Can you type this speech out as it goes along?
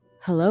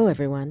Hello,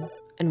 everyone,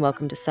 and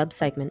welcome to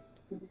Subsegment,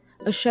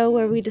 a show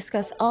where we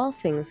discuss all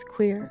things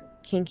queer,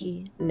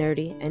 kinky,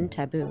 nerdy, and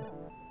taboo.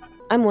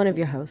 I'm one of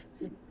your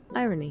hosts,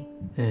 Irony.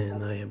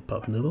 And I am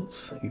Pop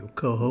Noodles, your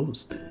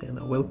co-host, and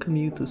I welcome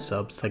you to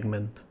Sub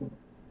Segment.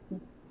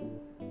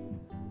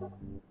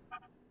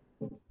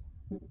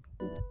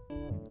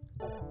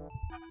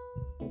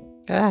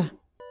 Ah.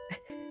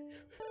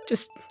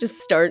 Just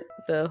start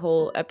the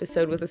whole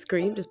episode with a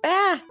scream. Just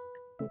ah.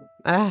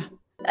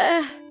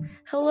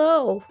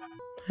 Hello.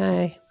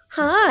 Hi.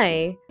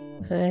 Hi.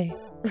 Hi.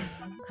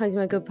 How's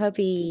my good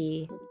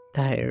puppy?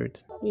 Tired.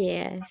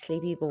 Yeah,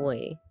 sleepy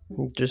boy.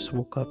 Just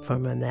woke up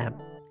from a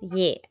nap.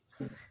 Yeah.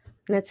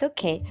 That's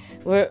okay.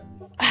 We're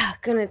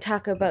gonna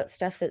talk about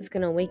stuff that's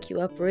gonna wake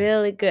you up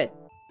really good.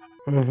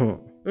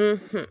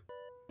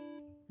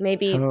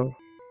 Maybe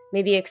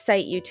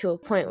excite you to a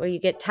point where you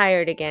get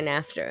tired again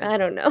after. I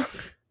don't know.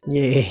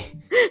 Yay.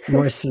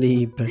 More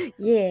sleep.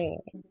 Yeah.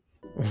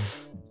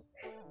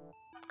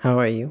 How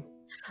are you?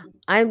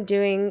 I'm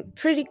doing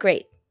pretty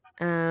great.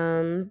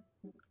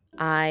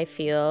 I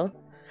feel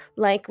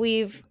like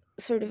we've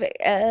sort of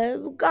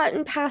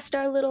gotten past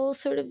our little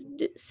sort of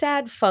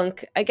sad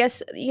funk. I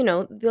guess,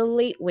 the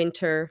late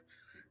winter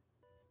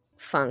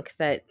funk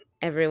that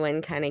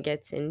everyone kind of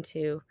gets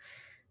into,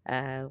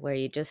 where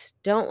you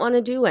just don't want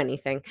to do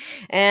anything.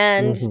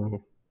 And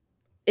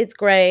it's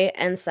gray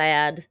and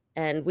sad,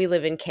 and we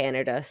live in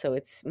Canada, so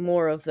it's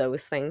more of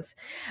those things.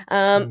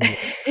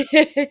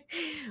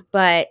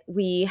 But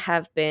we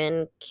have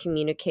been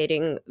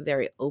communicating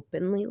very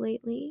openly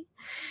lately.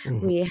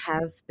 We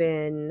have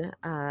been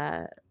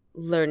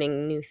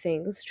learning new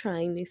things,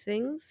 trying new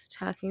things,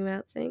 talking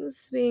about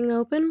things, being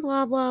open,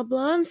 blah, blah,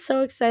 blah. I'm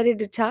so excited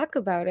to talk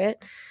about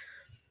it.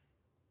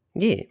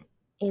 Yeah.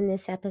 In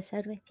this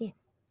episode with you.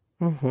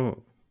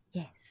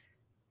 Yes.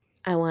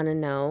 I want to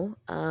know,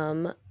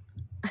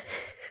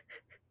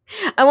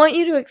 I want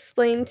you to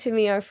explain to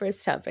me our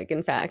first topic,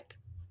 in fact.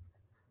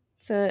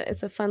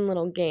 It's a fun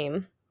little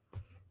game.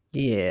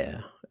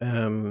 Yeah.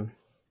 Well,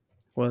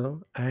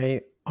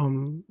 I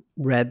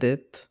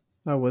Reddit.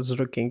 I was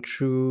looking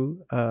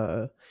through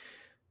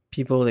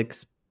people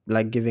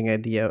like giving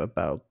idea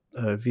about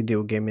a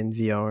video game in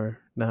VR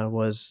that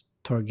was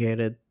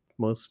targeted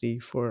mostly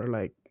for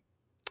like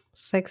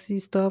sexy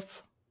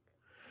stuff,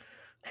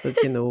 but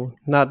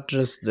not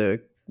just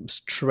the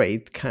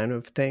straight kind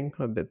of thing,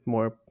 a bit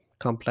more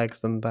complex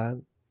than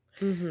that.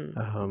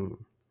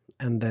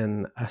 And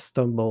then I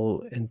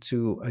stumbled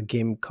into a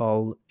game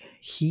called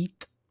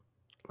Heat,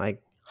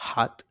 like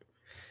hot.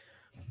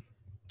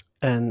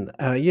 And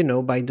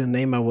by the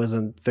name, I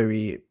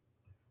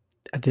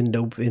didn't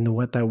know in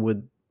what I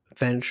would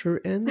venture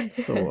in.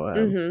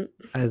 So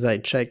as I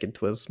check,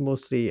 it was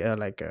mostly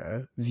like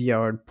a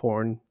VR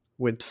porn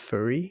with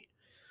furry.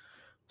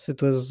 So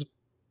it was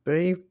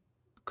very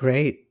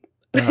great.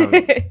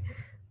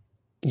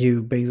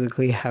 You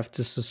basically have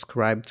to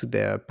subscribe to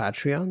their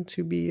Patreon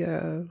to be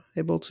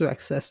able to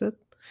access it.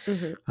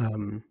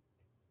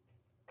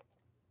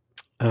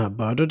 But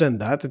other than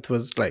that, it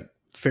was like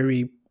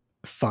very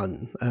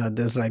fun.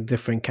 There's like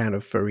different kind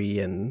of furry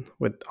and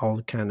with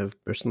all kind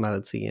of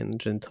personality and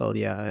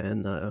genitalia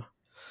and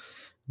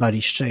body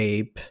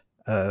shape,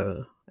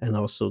 and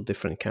also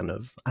different kind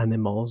of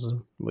animals,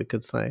 we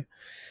could say.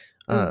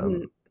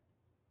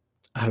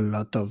 A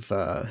lot of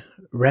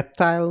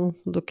reptile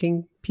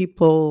looking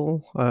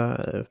people,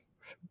 a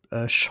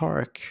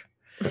shark.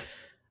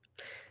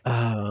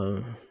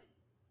 There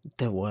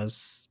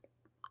was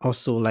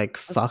also like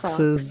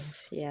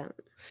foxes. Yeah.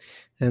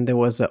 And there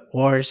was a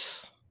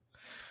horse,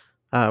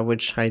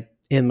 which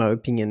in my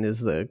opinion,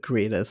 is the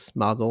greatest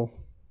model.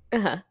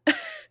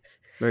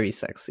 Very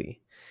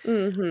sexy.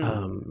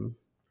 But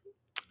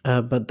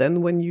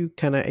then when you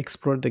kind of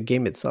explore the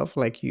game itself,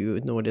 like you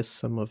notice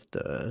some of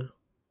the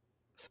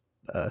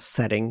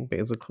setting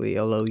basically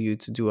allow you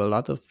to do a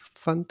lot of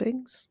fun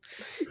things.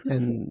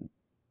 And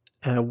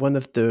one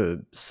of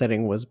the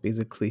setting was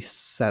basically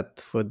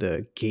set for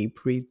the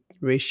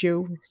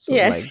ratio. So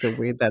like the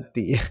way that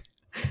the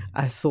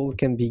asshole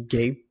can be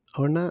gape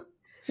or not.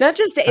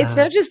 It's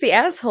not just the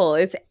asshole,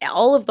 it's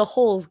all of the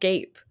holes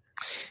gape.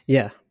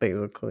 Yeah,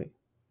 basically.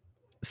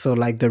 So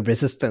like the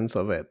resistance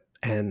of it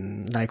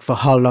and like for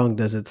how long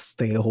does it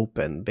stay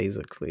open,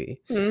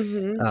 basically.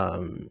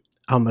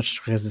 How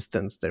much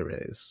resistance there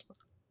is.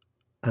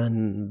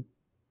 And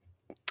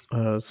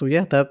so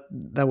yeah,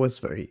 that was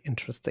very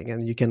interesting.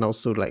 And you can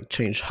also like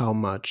change how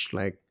much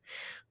like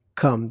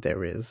cum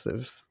there is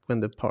if when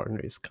the partner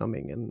is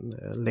coming and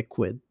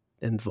liquid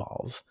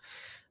involved,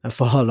 and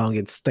for how long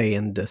it stay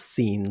in the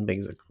scene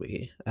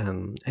basically.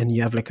 And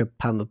you have like a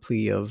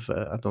panoply of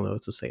I don't know how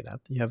to say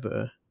that. You have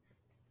a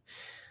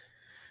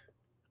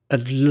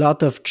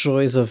lot of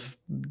choice of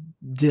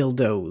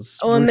dildos.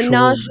 Oh, a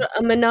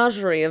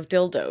menagerie of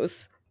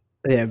dildos.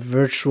 Yeah,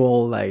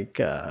 virtual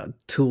like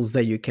tools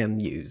that you can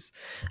use.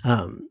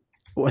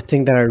 One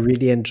thing that I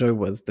really enjoyed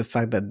was the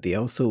fact that they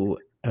also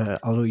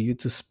allow you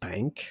to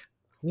spank.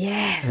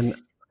 Yes.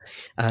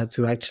 And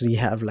to actually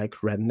have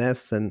like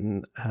redness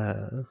and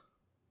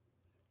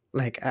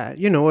like a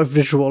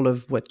visual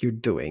of what you're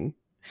doing.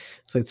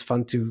 So it's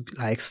fun to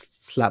like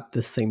slap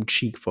the same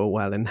cheek for a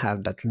while and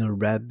have that little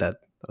red that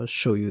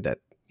show you that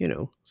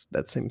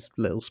that same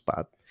little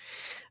spot.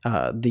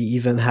 They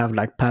even have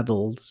like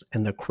paddles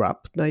and a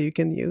crop that you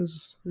can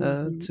use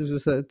Mm-hmm.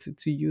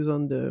 to use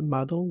on the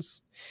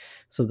models.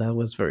 So that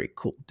was very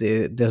cool.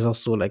 There's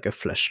also like a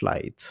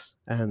flashlight,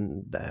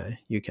 and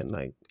you can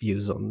like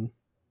use on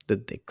the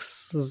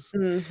dicks.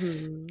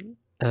 Mm-hmm.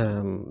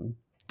 Um,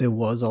 there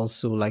was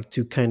also like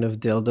two kind of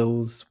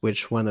dildos,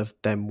 which one of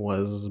them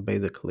was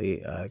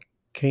basically a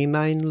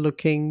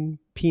canine-looking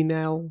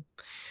penile.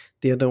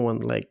 The other one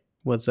like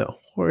was a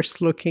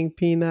horse-looking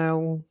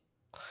penile,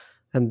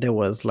 and there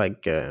was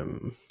like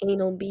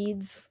Anal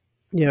beads.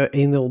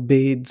 anal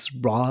beads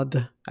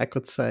rod, I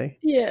could say.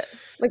 Yeah.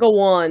 Like a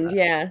wand,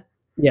 yeah.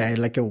 Yeah,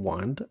 like a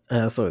wand.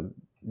 So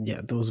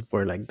yeah, those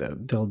were like the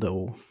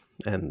dildo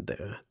and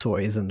the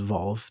toys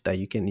involved that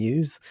you can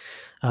use.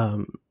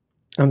 Um,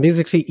 and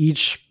basically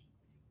each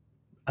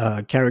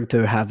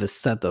character have a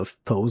set of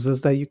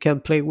poses that you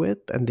can play with,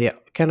 and they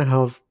kind of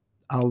have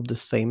all the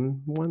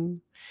same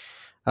one.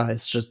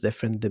 It's just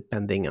different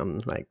depending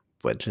on like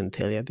what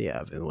genitalia they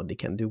have and what they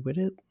can do with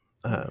it.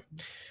 Uh,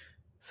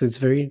 so it's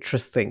very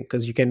interesting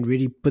because you can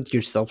really put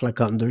yourself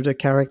like under the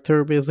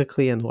character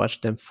basically and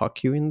watch them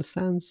fuck you in the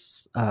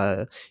sense.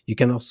 You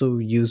can also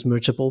use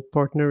multiple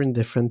partner in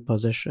different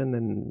position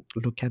and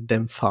look at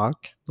them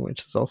fuck,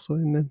 which is also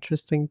an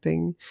interesting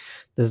thing.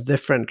 There's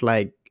different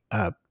like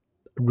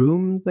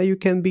room that you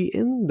can be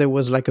in. There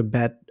was like a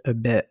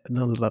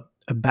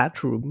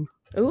bathroom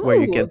where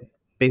you can Ooh.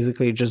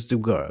 basically just do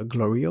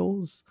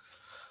glorios.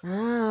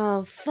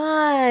 Oh,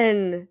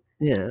 fun.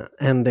 Yeah,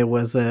 and there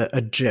was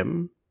a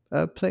gym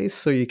place,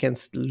 so you can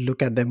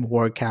look at them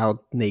work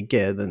out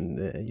naked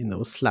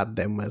and slap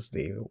them as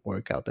they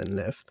work out and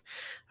lift.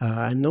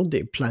 I know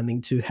they're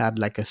planning to have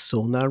like a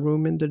sauna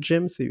room in the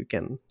gym, so you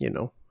can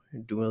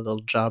do a little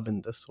job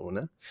in the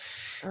sauna.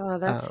 Oh,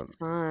 that's Um,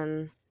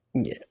 fun.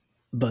 Yeah,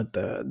 but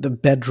the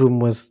bedroom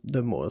was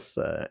the most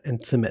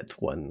intimate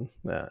one.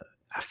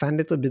 I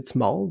found it a bit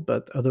small,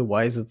 but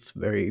otherwise it's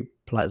very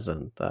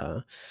pleasant.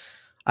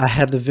 I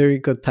had a very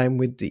good time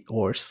with the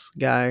horse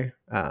guy.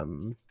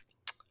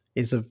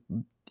 He's a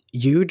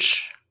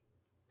huge,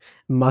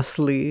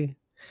 muscly,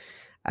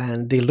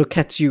 and they look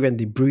at you and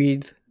they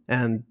breathe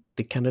and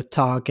they kind of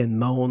talk and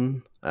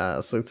moan.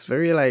 So it's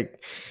very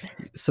like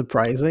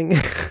surprising.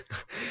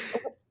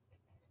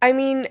 I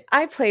mean,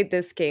 I played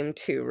this game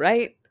too,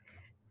 right?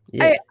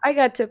 Yeah. I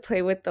got to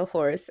play with the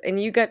horse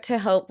and you got to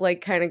help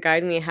like kind of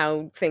guide me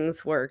how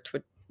things worked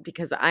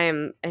because I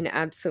am an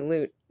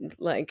absolute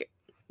like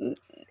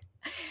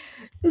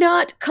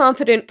not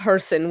competent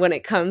person when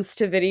it comes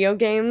to video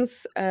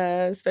games,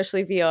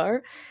 especially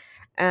VR.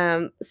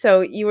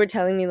 So you were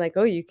telling me like,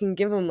 oh, you can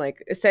give them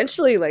like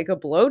essentially like a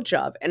blow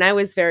job, and I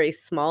was very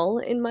small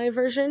in my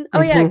version.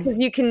 Oh yeah, Hmm. because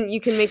you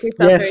can make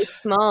yourself very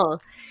Yes. small,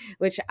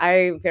 which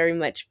I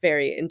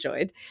very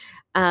enjoyed.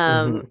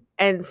 Hmm.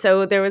 And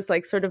so there was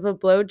like sort of a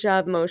blow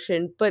job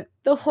motion, but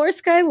the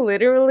horse guy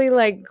literally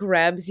like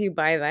grabs you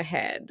by the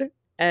head,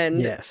 and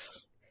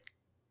Yes.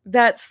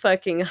 that's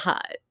fucking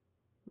hot.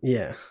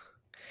 Yeah.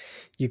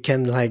 You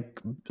can like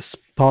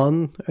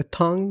spawn a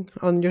tongue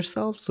on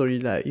yourself, so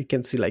you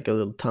can see like a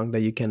little tongue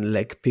that you can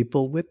lick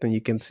people with, and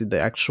you can see the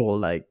actual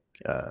like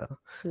uh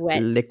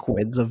Wet.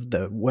 liquids of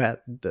the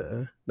wet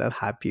that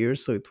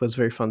appears. So it was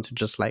very fun to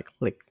just like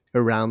lick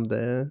around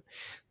the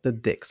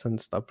dicks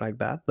and stuff like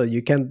that. But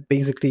you can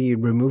basically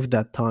remove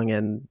that tongue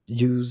and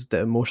use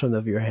the motion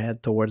of your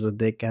head towards the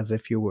dick as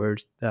if you were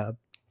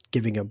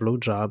giving a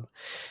blowjob,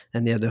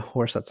 and the other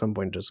horse at some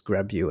point just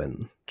grab you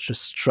and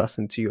just thrust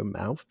into your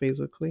mouth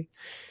basically.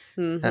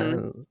 Mm-hmm.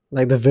 And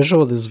like the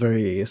visual is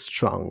very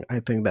strong. I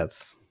think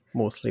that's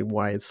mostly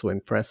why it's so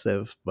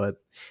impressive. But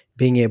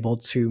being able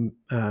to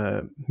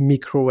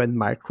micro and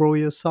micro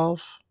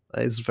yourself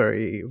is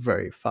very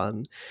very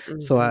fun.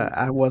 So Mm-hmm.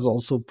 I was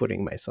also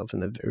putting myself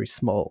in a very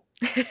small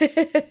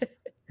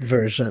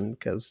version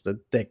because the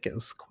dick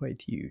is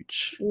quite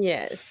huge.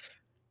 Yes.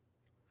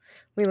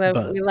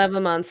 But We love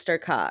a monster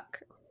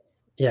cock.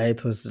 yeah,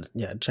 it was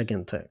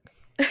gigantic.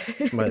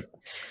 But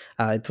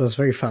it was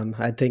very fun.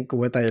 I think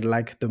what I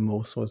liked the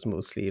most was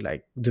mostly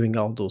like doing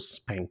all those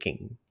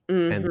spanking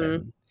and Mhm.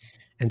 then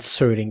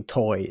inserting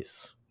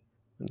toys.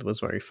 It was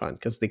very fun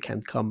because they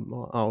can come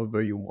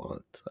however you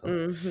want. So.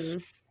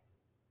 Mhm.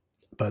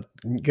 But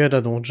good, I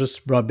don't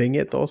just rubbing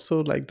it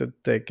also like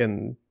that they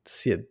can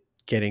see it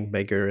getting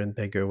bigger and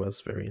bigger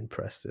was very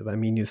impressive. I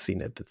mean, you've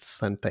seen it; it's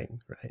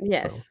something, right? So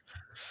Yes.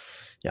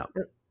 yeah,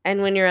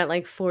 And when you're at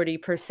like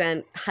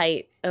 40%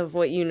 height of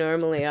what you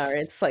normally are,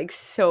 it's it's like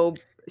so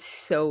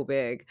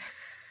big.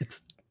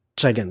 it's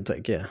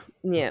gigantic, yeah.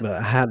 Yeah. But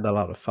I had a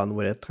lot of fun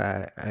with it.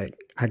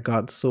 I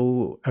got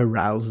so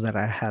aroused that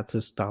I had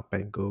to stop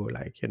and go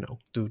like,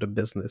 do the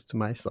business to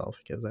myself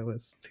because I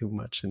was too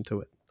much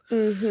into it.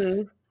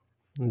 Mhm.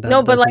 That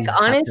No, but like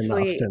doesn't happen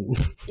honestly,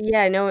 often.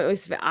 yeah, no, it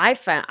was I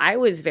found I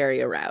was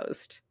very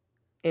aroused.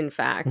 in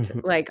fact. Mm-hmm.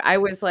 Like, I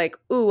was like,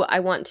 ooh, I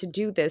want to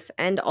do this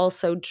and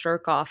also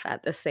jerk off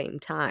at the same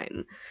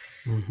time.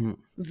 Mm-hmm.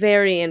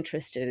 Very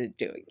interested in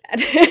doing that.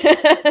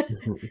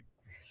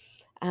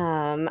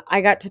 Mm-hmm.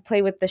 I got to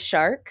play with the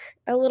shark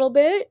a little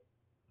bit.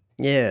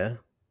 Yeah.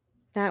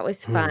 That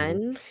was Mm-hmm.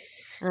 fun.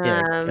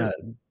 Yeah.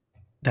 Um,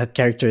 That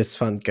character is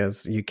fun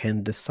because you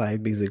can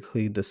decide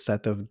basically the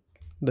set of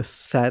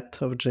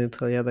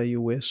genitalia that you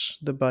wish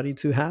the body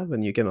to have,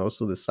 and you can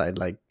also decide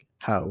like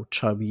how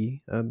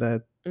chubby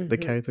that the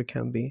mhm. character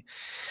can be.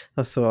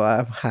 So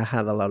I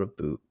had a lot of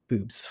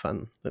boobs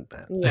fun with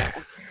that. Yeah.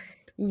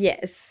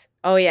 Yes.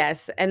 Oh,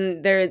 yes.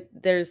 And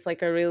there's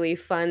like a really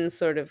fun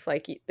sort of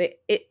like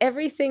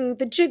everything.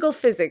 The jiggle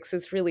physics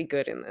is really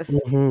good in this.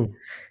 Mm-hmm.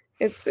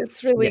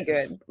 It's really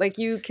Yes, good. Like,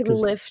 you can because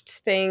lift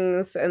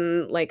things,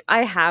 and like, I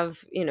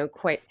have,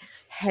 quite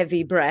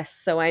heavy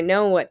breasts, so I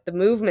know what the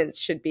movements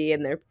should be,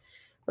 and they're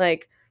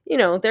like,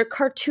 they're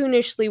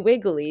cartoonishly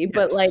wiggly,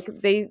 but yes,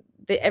 like,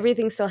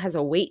 everything still has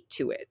a weight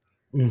to it.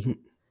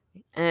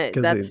 because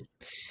That's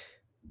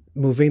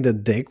moving the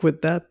dick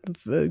with that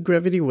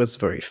gravity was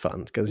very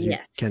fun because you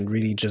yes. can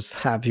really just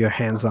have your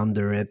hands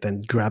under it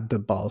and grab the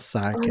ball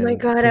sack Oh my and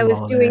god, I pull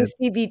was on doing it.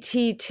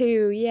 CBT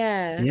too.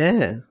 Yeah.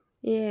 Yeah,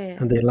 Yeah.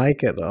 and they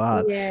like it a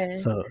lot. Yeah.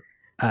 So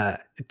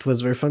it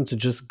was very fun to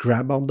just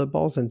grab on the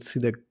balls and see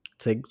the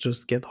thing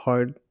just get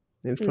hard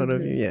in front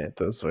of you. Mhm. Yeah, it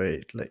was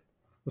very like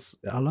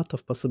a lot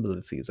of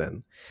possibilities,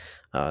 and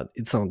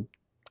it's on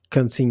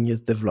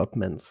continuous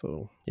development.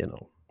 So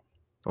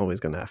always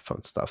gonna have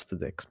fun stuff to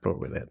explore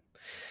with it.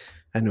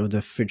 I know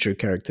the future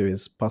character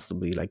is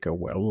possibly like a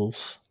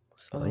werewolf,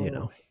 so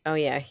Oh. Oh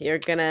yeah, you're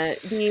gonna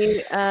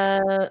be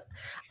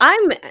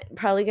I'm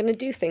probably gonna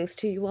do things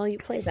to you while you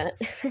play that.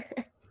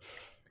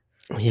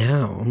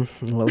 yeah,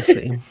 we'll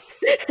see.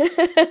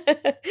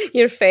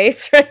 Your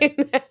face right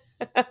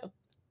now.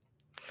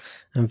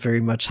 I'm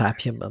very much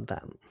happy about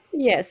that.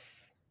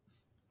 Yes.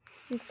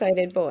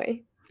 Excited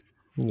boy.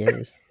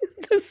 Yes.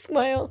 The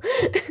smile.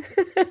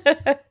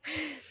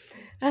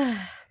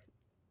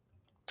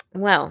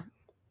 Well,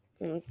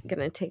 I'm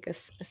gonna take a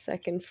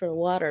second for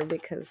water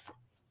because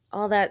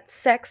all that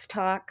sex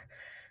talk,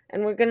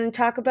 and we're gonna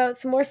talk about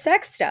some more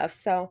sex stuff.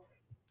 So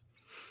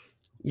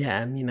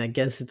Yeah, I mean, I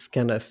guess it's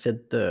gonna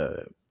fit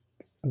the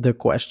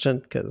question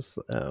because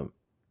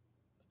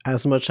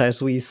as much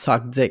as we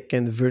suck dick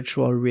in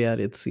virtual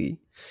reality,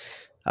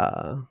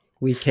 uh,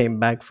 we came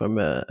back from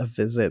a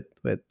visit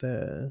with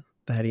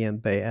Daddy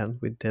and Bay, and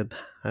we did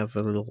have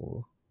a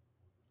little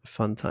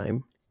fun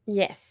time.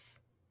 yes,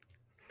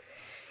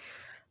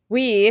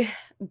 we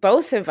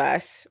both of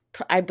us,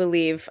 I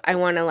believe, I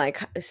want to like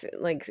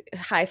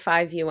high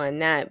five you on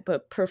that,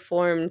 but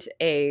performed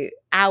a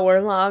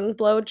hour-long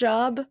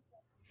blowjob,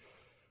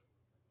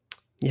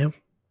 Yeah,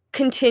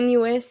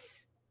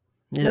 continuous,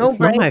 yeah. no It's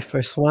not break. my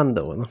first one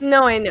though.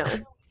 No, I know,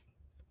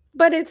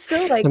 but it's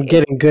still like I'm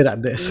getting good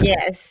at this.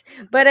 yes,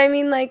 but I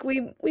mean, like,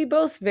 we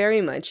both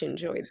very much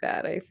enjoyed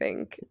that. I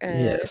think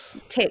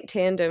Yes.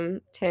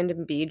 tandem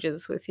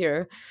beaches with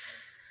your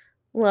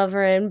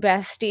lover and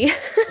bestie.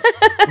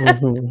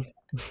 Hmm.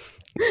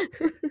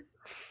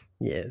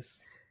 Yes.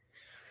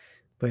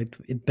 But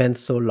it been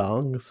so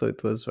long, so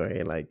it was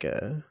very like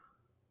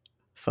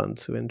fun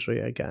to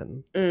enjoy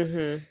again.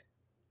 Mm-hmm.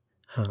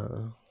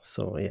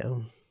 So yeah,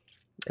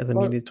 and I mean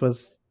Well, it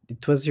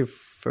was your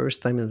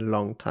first time in a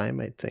long time,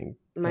 I think.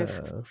 my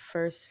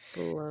first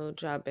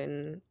blowjob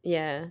in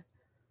yeah.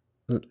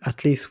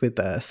 At least with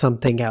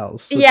something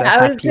else, with Yeah,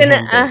 a happy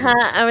ending.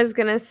 I was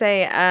gonna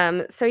say,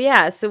 so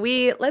yeah, so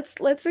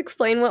let's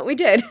explain what we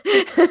did.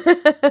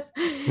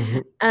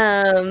 Mhm.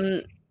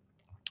 um,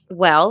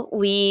 well,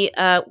 we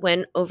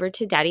went over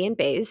to Daddy and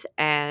Bay's,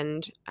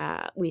 and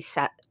we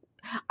sat.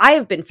 I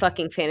have been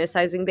fucking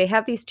fantasizing. They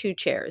have these two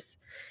chairs,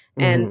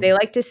 and Mhm. they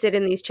like to sit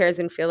in these chairs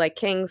and feel like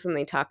kings, and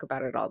they talk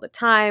about it all the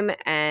time.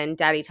 And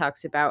Daddy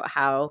talks about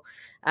how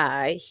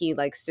he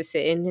likes to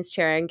sit in his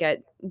chair and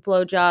get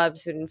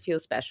blowjobs and feel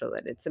special,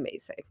 and it's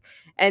amazing.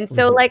 And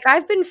so, Mhm. like,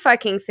 I've been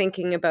fucking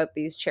thinking about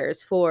these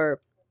chairs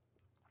for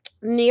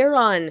near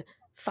on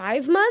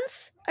 5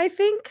 months, I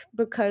think,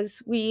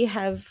 because we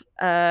have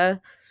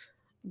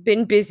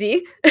been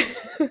busy.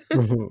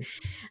 Mhm.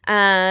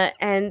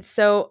 And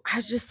so I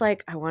was just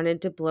like, I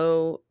wanted to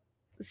blow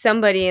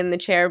somebody in the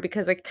chair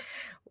because, like,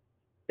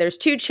 there's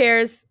two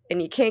chairs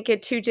and you can't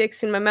get two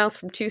dicks in my mouth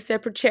from two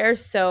separate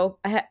chairs. So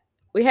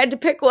we had to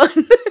pick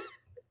one.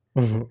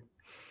 Mhm.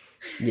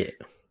 Yeah,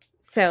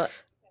 So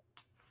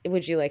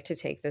would you like to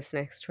take this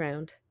next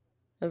round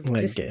of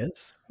I just,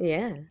 guess.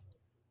 yeah.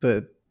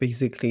 But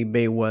basically,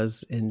 Bay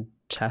was in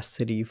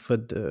chastity for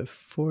the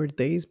 4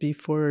 days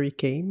before he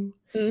came.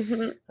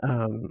 Mm-hmm.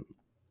 Um,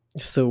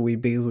 so we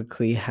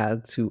basically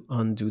had to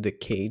undo the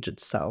cage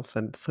itself,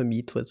 and for me,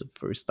 it was the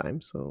first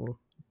time, so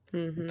it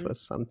Mm-hmm. was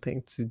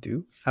something to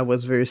do. I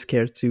was very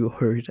scared to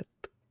hurt it,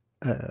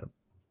 uh,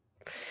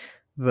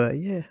 but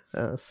yeah.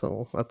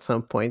 So at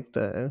some point,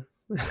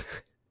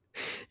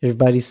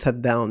 everybody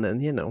sat down,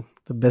 and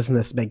the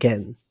business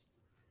began.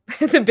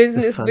 The The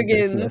business fun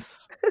begins.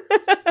 business.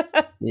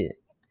 Yeah.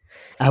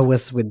 I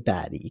was with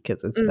Daddy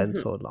because it's been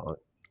Mm-hmm. so long.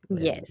 And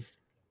Yes.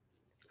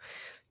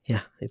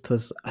 yeah, it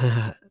was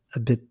a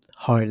bit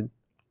hard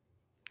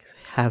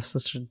to have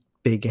such a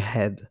big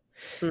head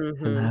and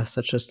Mm-hmm. have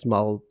such a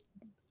small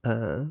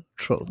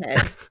throat.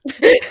 Head.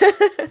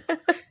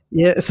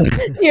 Yes.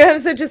 You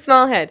have such a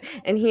small head,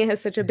 and he has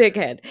such a big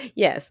head.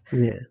 Yes.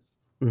 Yeah.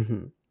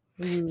 Hmm.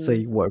 So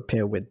Mm. you were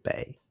paired with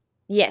Bay.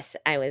 Yes,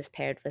 I was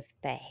paired with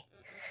Bay.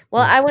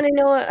 Well, Mm. I want to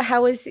know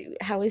how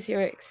was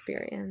your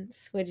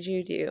experience? What did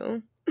you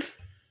do?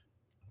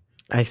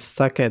 I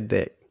suck at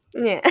dick.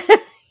 Yeah.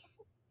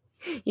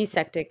 You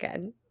sucked it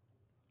good.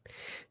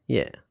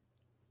 Yeah.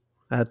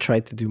 I try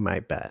to do my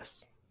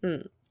best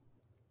Mm.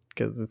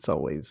 because it's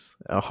always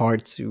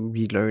hard to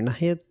relearn a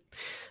hit.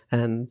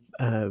 And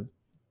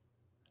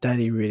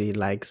Daddy really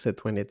likes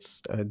it when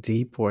it's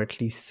deep or at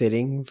least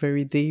sitting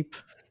very deep.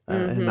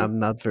 And Mm-hmm. I'm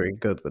not very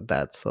good with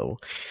that. So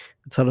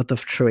it's a lot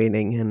of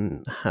training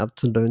and have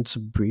to learn to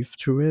breathe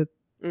through it.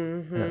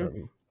 Mm-hmm.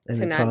 And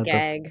To it's a not lot of,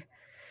 gag.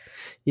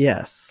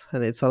 yes,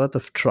 and it's a lot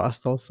of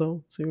trust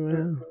also to,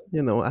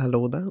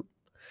 allow that.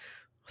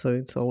 So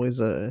it's always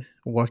a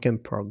work in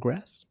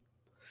progress.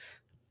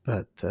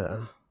 But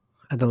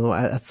I don't know,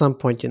 at some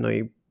point,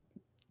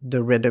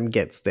 the rhythm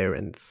gets there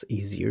and it's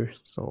easier.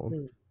 So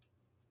Mm.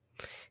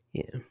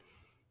 yeah.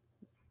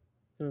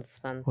 That's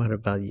fun. What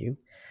about you?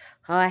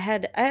 Oh, I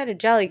had a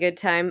jolly good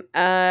time.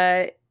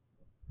 I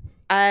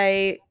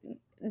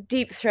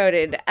deep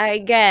throated. I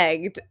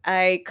gagged.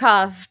 I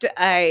coughed.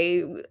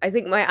 I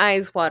think my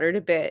eyes watered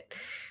a bit.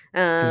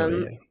 Oh, Um,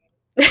 yeah.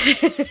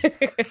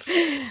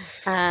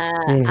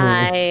 Hmm.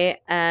 I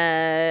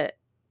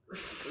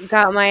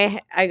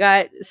I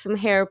got some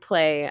hair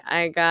play.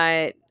 I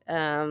got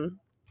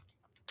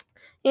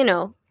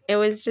it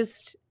was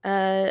just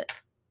a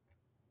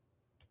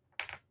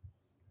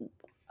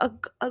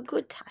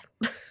good time.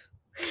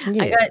 I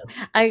Yeah.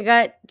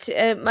 got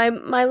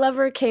my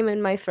lover came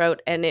in my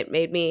throat and it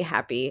made me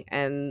happy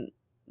and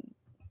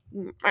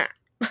Hmm.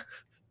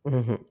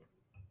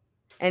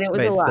 it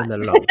was But a it's lot. been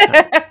a long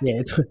time.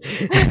 Yeah.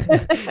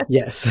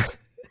 Yes.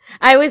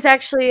 I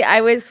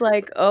was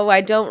like, oh,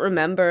 I don't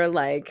remember,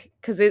 like,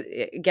 because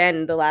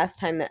again, the last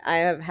time that I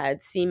have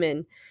had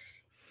semen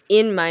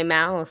in my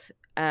mouth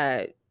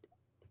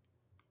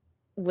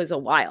was a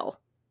while.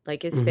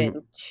 Like, it's Hmm.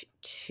 been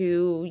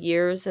 2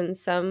 years and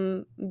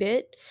some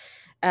bit.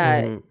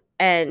 Uh, Hmm.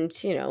 and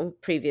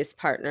previous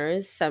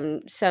partners,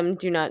 some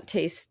do not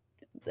taste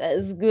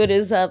as good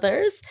as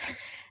others,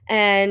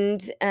 and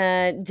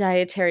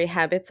dietary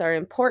habits are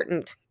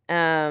important.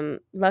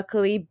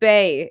 Luckily,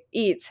 Bay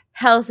eats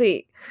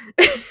healthy.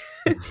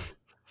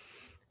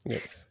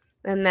 Yes.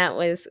 And that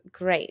was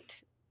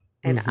great.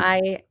 And Hmm.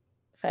 I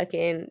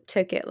fucking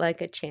took it like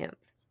a champ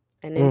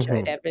and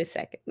enjoyed Hmm. every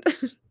second.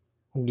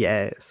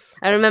 Yes.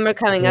 I remember It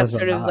coming up was a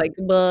sort of lot. like,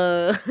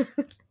 "Buh."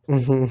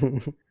 Hmm.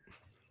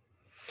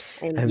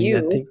 And I mean, I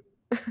you. think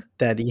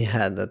Daddy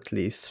had at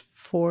least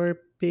four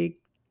big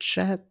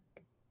chat.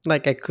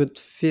 Like I could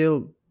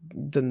feel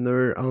the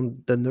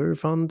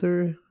nerve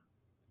under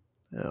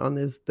on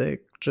his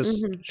dick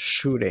just Mhm.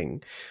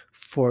 shooting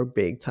for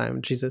big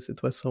time. Jesus,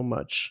 it was so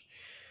much.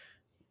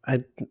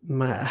 I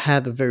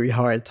had a very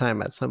hard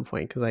time at some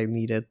point because I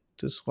needed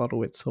to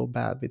swallow it so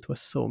bad. It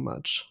was so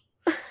much.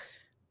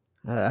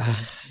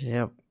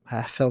 Yeah,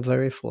 I felt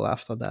very full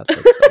after that.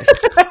 Let's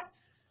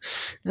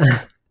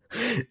say.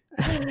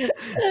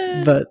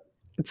 But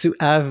to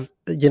have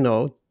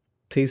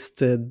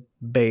tasted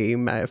Bay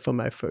for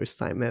my first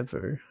time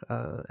ever,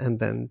 and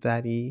then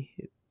Daddy,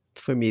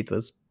 for me it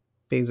was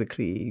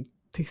basically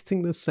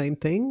tasting the same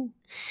thing,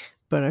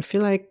 but I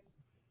feel like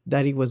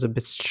Daddy was a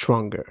bit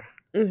stronger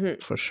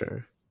Mhm. for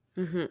sure.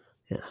 Mhm.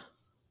 Yeah,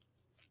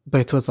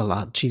 but it was a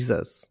lot.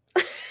 Jesus.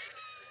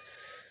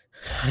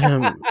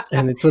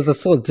 And it was a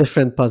so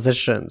different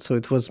position, so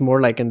it was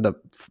more like in the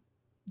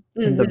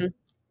Mhm.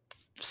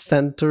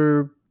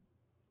 center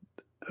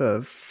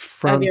Of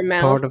front your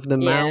mouth. part of the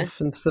Yeah.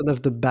 mouth instead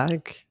of the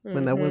back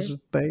when I was Mhm.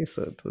 with Bay.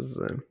 So it was,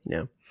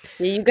 yeah.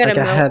 Yeah, you got a Like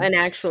I mouth, had, an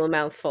actual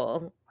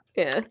mouthful.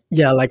 Yeah.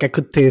 yeah, like I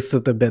could taste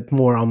it a bit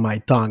more on my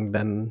tongue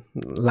than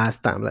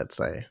last time, let's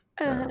say.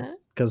 Uh-huh.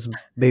 Because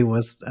Bay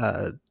was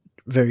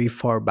very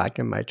far back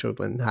in my throat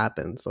when it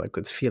happened. So I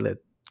could feel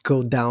it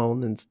go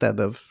down instead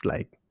of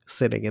like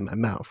sitting in my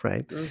mouth,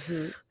 right?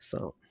 Mhm.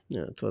 So,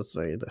 yeah, it was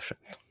very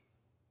different.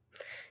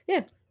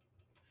 Yeah.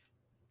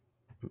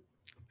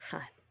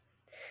 Hot.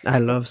 I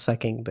love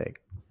sucking dick.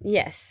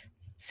 Yes.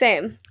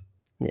 Same.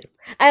 Yeah.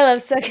 I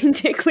love sucking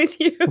dick with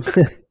you.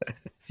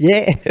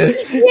 Yeah.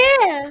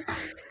 Yeah.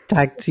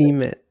 Tag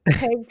team it.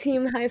 Tag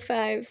team high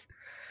fives.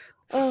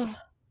 Oh.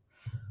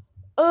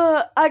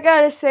 I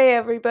gotta say,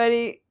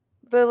 everybody,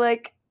 the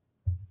like,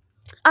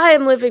 I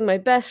am living my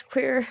best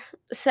queer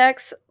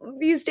sex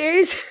these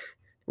days.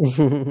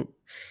 Hmm.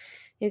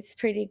 It's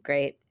pretty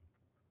great.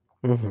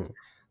 Hmm.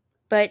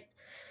 But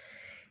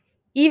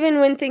even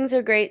when things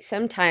are great,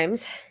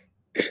 sometimes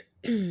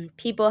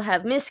people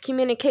have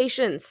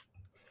miscommunications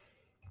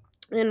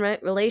in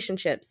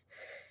relationships.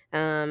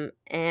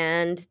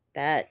 And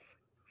that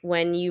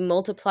when you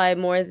multiply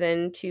more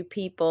than two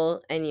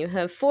people and you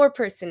have four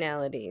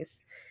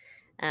personalities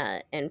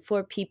and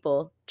four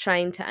people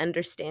trying to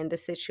understand a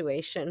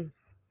situation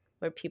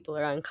where people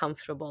are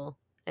uncomfortable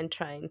and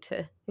trying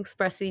to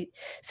express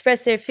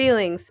their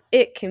feelings,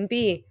 it can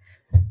be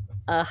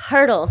a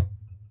hurdle.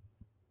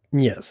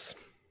 Yes.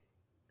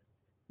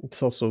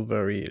 It's also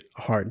very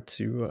hard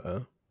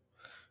to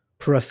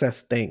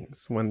process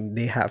things when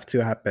they have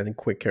to happen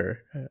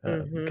quicker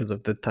Mm-hmm. because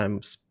of the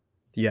time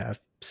you have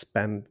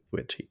spent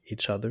with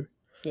each other.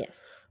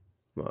 Yes.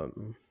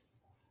 Um,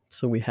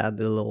 so we had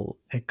the little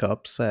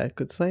hiccups, I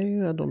could say.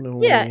 I don't know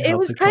Yeah, really it how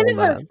was to kind call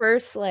of our that.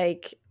 first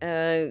like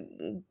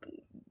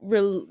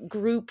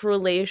group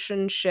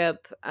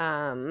relationship.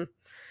 I'm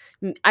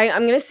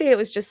gonna say it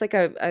was just like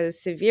a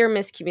severe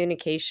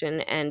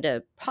miscommunication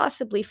and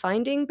possibly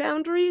finding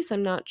boundaries.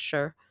 I'm not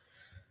sure.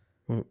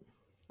 Mm.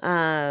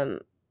 Um,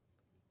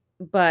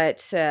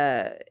 but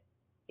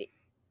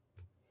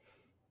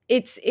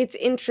it's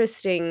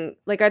interesting.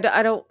 Like I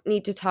don't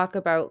need to talk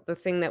about the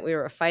thing that we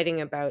were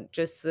fighting about.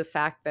 Just the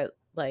fact that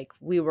like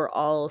we were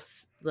all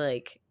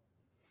like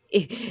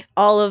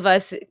all of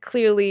us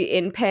clearly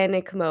in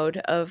panic mode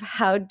of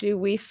how do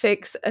we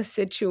fix a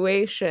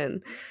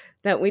situation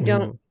that we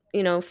don't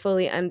Mhm.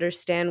 fully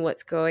understand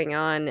what's going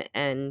on,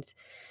 and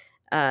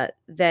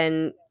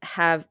then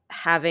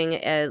having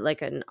a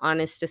like an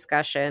honest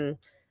discussion,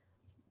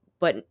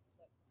 but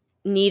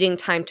needing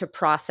time to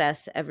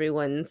process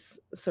everyone's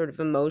sort of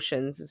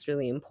emotions is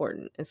really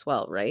important as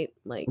well, right?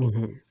 Like,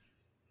 Mhm.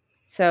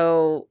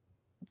 so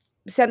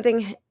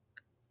something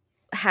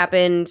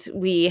happened.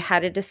 We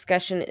had a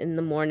discussion in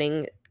the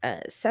morning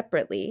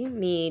separately,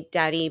 me,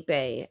 Daddy,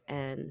 Bay,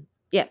 and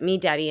yeah, me,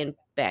 Daddy, and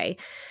Bay,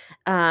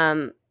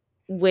 um,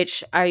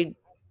 which I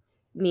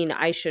mean,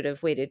 I should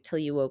have waited till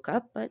you woke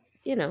up, but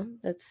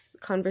that's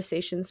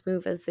conversations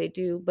move as they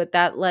do. But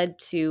that led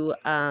to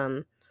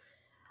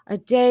a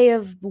day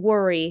of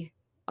worry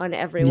on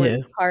everyone's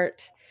Yeah.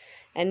 part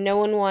and no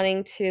one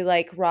wanting to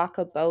like rock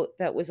a boat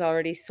that was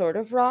already sort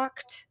of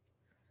rocked.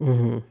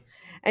 Mhm.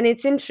 And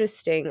it's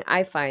interesting,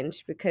 I find,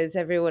 because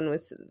everyone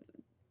was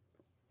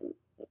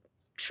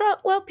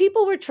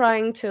people were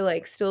trying to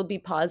like still be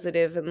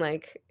positive and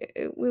like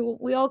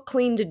we all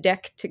cleaned a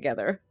deck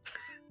together.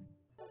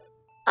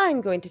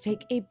 I'm going to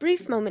take a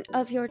brief moment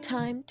of your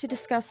time to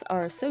discuss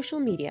our social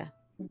media.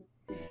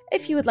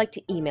 If you would like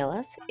to email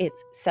us,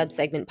 it's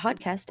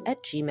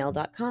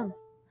subsegmentpodcast@gmail.com.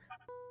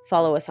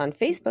 Follow us on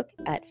Facebook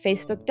at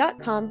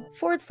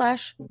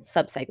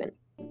facebook.com/subsegment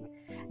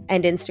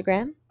and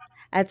Instagram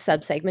at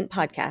Subsegment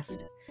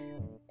Podcast.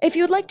 If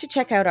you would like to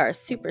check out our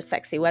super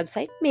sexy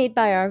website made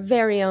by our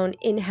very own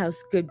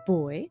in-house good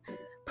boy,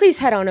 please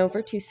head on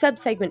over to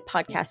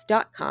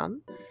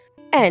subsegmentpodcast.com.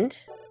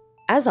 And,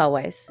 as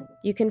always,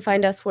 you can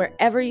find us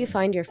wherever you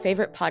find your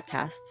favorite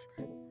podcasts,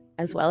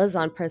 as well as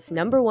on Perth's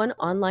 #1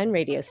 online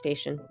radio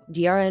station,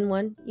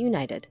 DRN1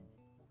 United.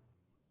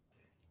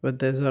 But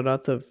there's a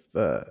lot of,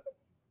 I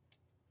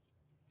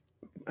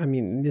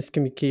mean,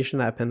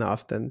 miscommunication happen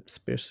often,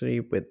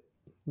 especially with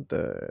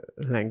the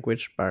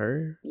language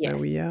barrier that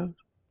we Yes. have.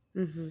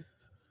 Mm-hmm.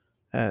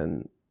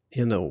 And,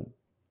 you know,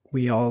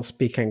 we all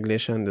speak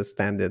English and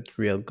understand it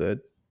real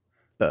good,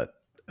 but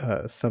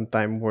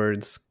sometimes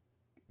words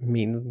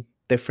mean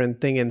different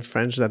thing in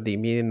French that they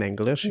mean in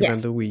English, even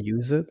Yes. though we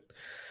use it.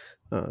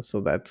 So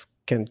that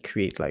can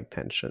create like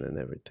tension and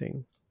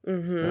everything.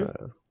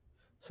 Mm-hmm.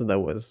 So that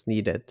was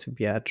needed to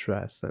be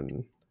addressed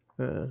and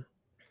uh,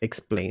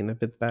 explained a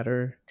bit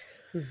better.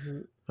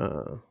 Mm-hmm.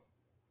 Uh,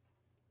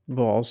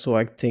 but also,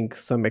 I think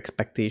some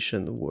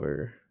expectation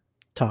were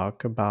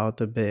talked about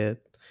a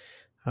bit.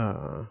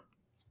 Uh,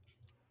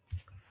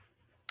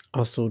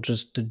 Also,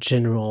 just the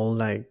general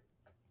like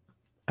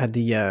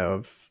idea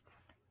of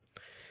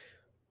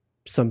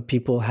some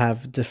people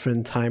have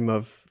different time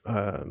of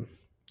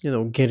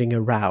getting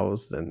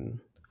aroused and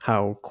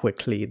how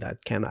quickly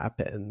that can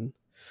happen.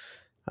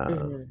 Uh,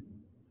 Mm-hmm.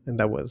 and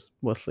that was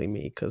mostly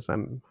me because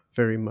I'm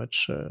very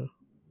much a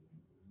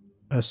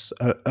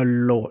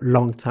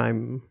long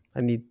time.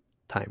 I need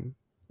time,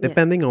 Yeah.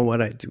 depending on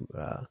what I do.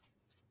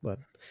 But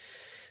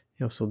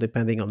also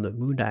depending on the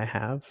mood I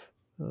have,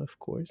 of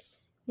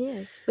course.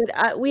 Yes,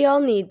 but we all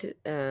need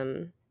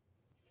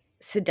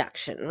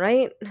seduction,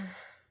 right?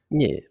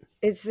 Yeah.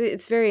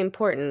 It's very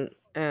important.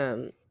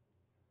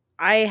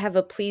 I have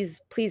a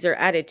pleaser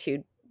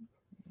attitude,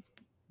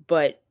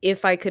 but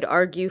if I could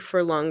argue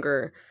for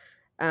longer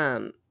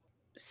um,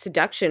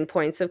 seduction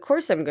points, of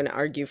course I'm going to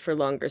argue for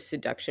longer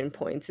seduction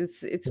points.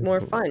 It's more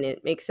Mhm. fun.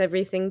 It makes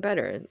everything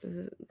better.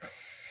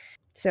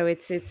 So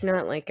it's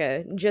not like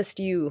a just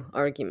you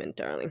argument,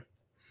 darling.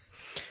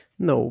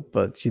 No,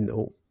 but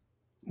w-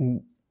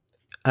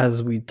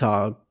 as we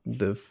talk,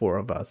 the four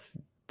of us,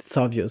 it's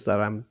obvious that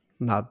I'm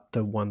not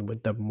the one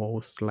with the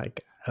most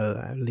like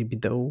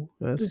libido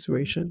Hmm.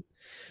 situation,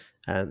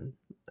 and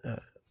uh,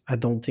 I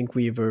don't think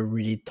we ever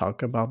really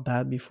talked about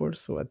that before.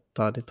 So I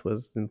thought it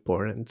was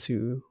important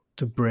to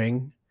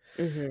bring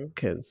Hmm.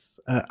 because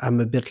I'm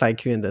a bit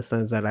like you in the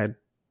sense that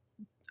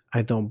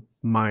I don't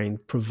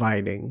mind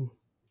providing.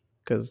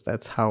 because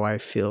that's how I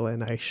feel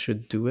and I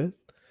should do it.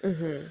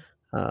 Mm-hmm.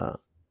 Uh,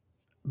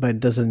 but it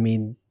doesn't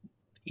mean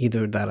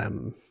either that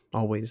I'm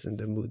always in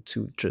the mood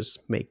to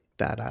just make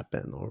that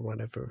happen or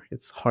whatever.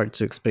 It's hard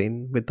to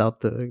explain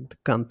without the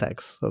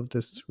context of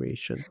the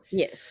situation.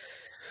 Yes.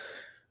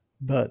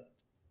 But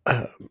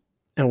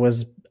I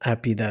was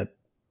happy that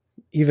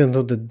even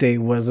though the day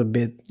was a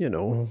bit,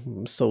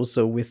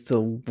 so, we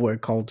still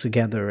work all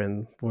together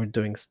and we're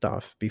doing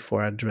stuff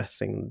before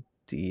addressing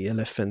the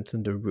elephant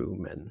in the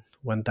room. And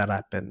when that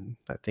happened,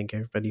 I think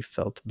everybody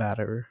felt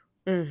better.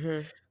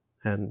 Mm-hmm.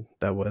 And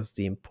that was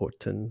the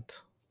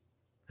important.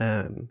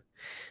 And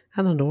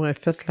I don't know, I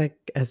felt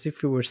like as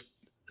if we were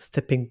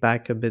stepping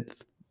back a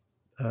bit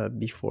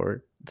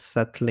before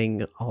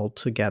settling all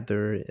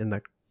together in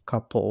a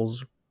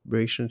couple's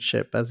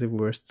relationship, as if we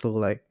were still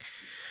like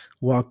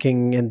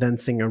walking and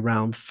dancing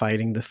around,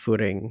 fighting the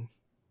footing.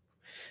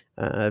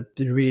 It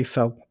really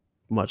felt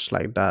much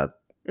like that,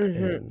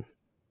 Mm-hmm. and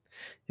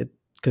it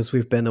because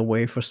we've been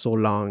away for so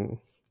long,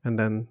 and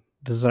then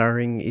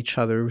desiring each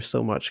other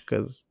so much.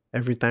 Because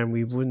every time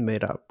we would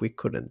meet up, we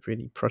couldn't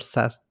really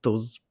process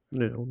those,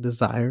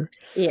 desire.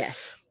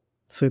 Yes.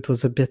 So it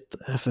was a bit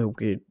of a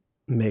weird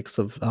mix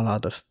of a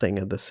lot of thing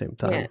at the same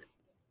Yeah. time.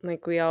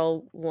 Like we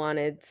all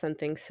wanted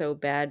something so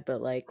bad,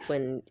 but like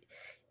when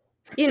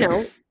you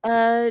know,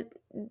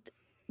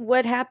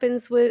 what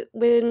happens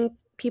when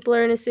people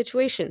are in a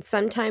situation?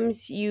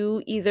 Sometimes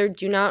you either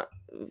do not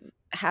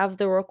have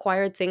the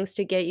required things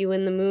to get you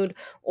in the mood,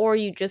 or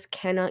you just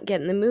cannot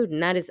get in the mood,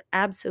 and that is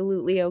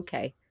absolutely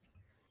okay.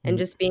 And Mm-hmm.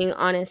 just being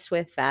honest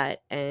with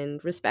that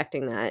and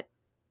respecting that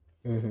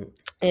Mm-hmm.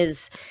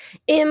 is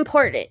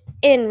important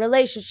in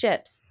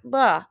relationships.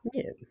 Blah.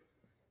 Yeah.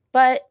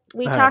 But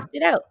we Uh, talked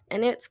it out,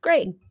 and it's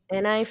great.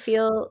 And I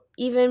feel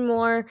even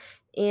more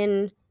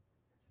in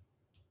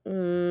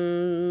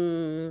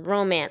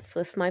romance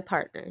with my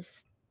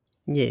partners.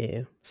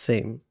 yeah,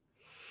 same.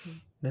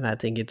 And I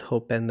think it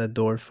opened the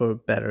door for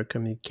better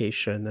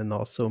communication and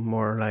also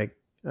more like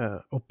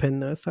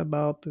openness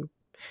about the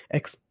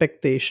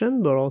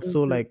expectation, but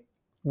also Mhm. like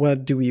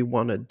what do we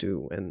want to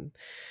do, and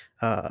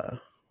uh,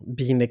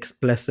 being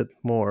explicit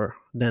more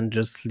than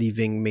just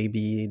leaving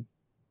maybe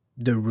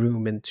the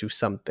room into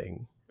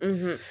something.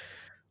 Mhm.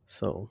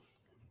 So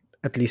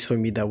at least for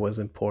me, that was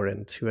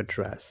important to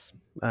address.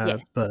 Yes.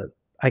 But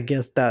I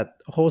guess that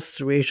whole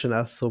situation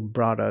also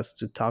brought us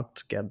to talk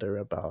together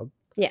about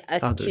Yeah,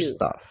 us other too,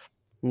 stuff.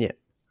 Yeah.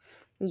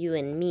 you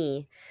and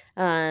me,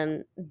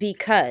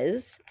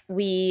 because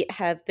we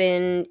have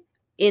been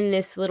in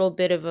this little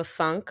bit of a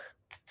funk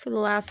for the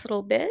last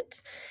little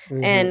bit.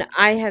 Mm-hmm. And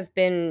I have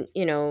been,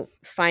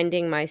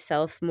 finding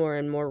myself more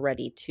and more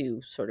ready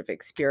to sort of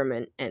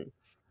experiment, and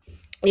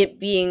it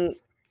being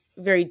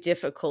very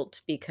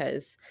difficult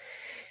because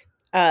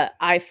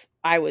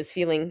I was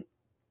feeling,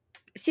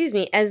 excuse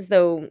me, as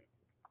though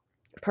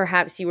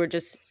perhaps you were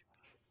just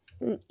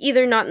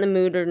either not in the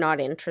mood or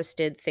not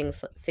interested,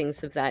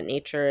 things of that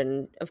nature.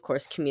 And of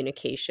course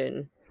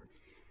communication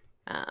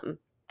um,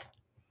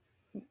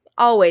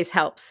 always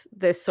helps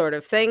this sort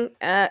of thing.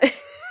 Mm-hmm.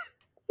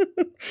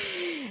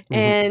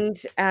 And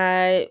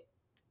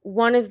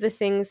one of the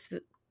things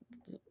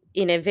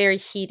in a very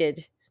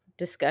heated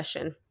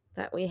discussion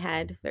that we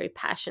had, very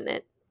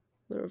passionate,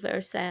 we were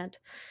very sad,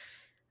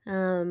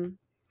 um,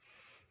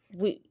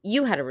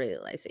 you had a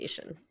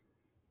realization.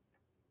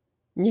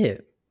 Yeah.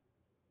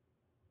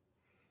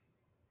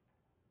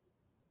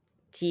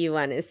 Do you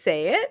want to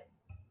say it?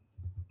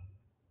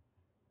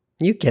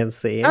 You can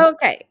say it.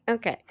 Okay,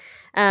 okay.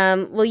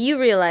 Well, you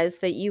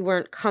realized that you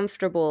weren't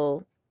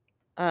comfortable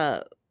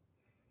uh,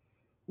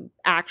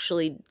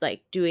 actually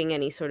like doing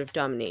any sort of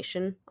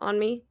domination on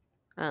me,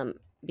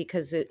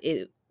 because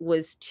it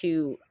was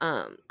too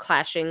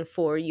clashing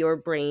for your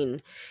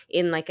brain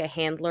in like a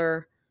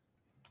handler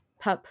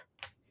pup,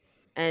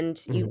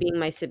 and you Mhm. being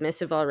my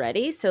submissive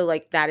already. So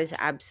like that is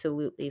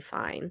absolutely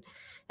fine.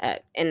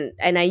 And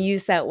I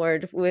use that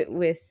word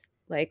with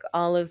like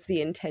all of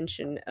the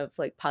intention of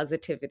like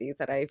positivity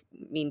that I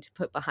mean to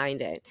put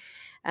behind it.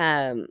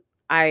 um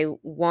I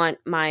want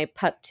my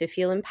pup to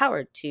feel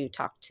empowered to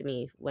talk to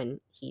me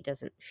when he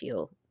doesn't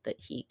feel that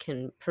he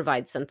can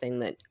provide something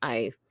that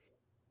I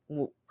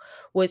w-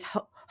 was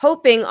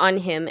hoping on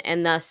him,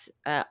 and thus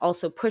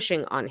also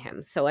pushing on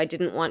him. So I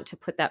didn't want to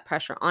put that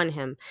pressure on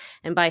him.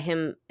 And by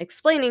him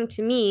explaining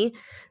to me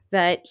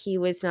that he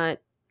was not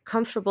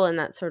comfortable in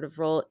that sort of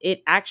role,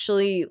 it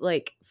actually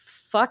like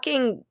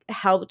fucking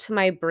helped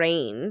my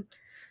brain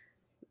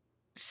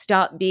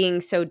stop being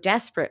so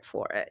desperate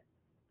for it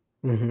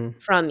Mhm.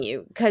 from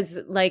you, because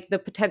like the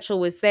potential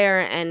was there,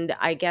 and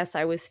I guess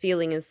I was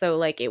feeling as though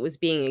like it was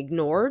being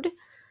ignored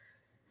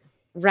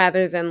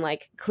rather than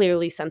like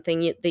clearly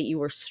something that you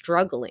were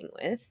struggling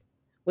with,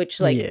 which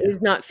like Yeah.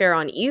 is not fair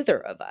on either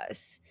of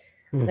us.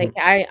 Like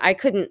Mhm. I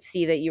couldn't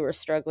see that you were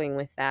struggling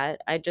with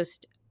that. I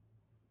just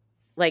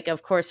like,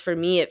 of course for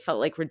me it felt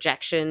like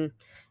rejection,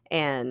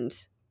 and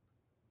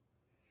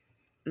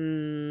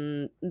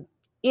mm,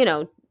 you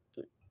know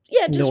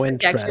yeah, just No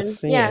rejection.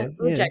 interest. Yeah, Yeah. Yeah.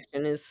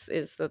 rejection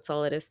is that's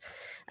all it is.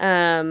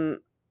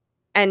 um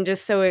and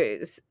just so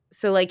it's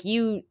so like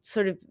you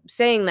sort of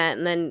saying that,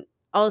 and then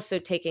also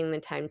taking the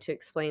time to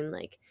explain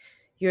like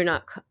you're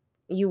not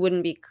you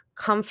wouldn't be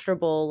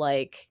comfortable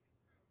like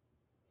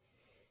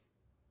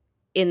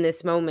in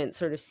this moment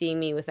sort of seeing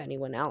me with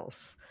anyone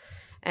else,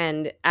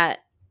 and at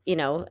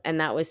and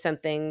that was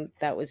something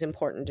that was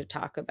important to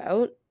talk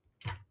about.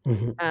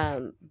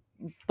 Mm-hmm.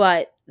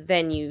 But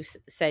then you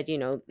said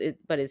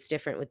but it's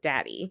different with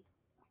daddy.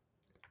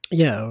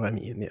 Yeah, I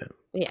mean, yeah.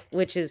 Yeah,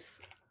 which is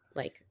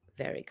like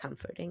very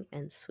comforting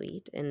and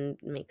sweet and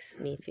makes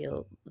me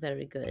feel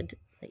very good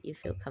that you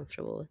feel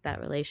comfortable with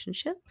that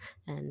relationship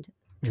and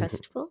Mm-hmm.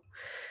 trustful.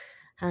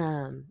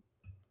 Um,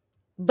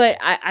 but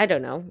I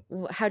don't know.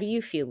 How do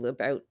you feel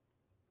about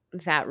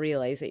that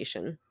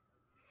realization?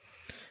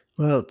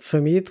 Well,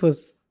 for me, it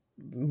was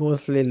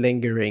mostly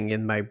lingering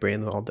in my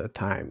brain all the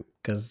time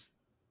because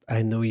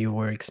I know you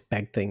were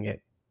expecting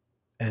it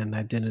and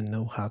I didn't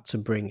know how to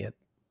bring it.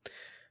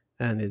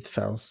 And it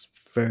felt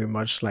very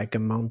much like a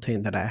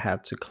mountain that I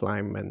had to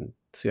climb and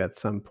to at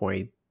some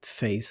point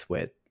face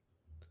with,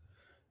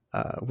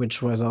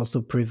 which was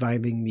also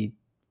providing me,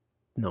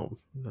 no,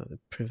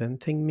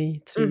 preventing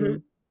me Mm-hmm.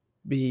 to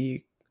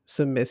be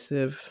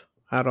submissive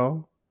at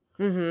all.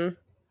 Mm-hmm.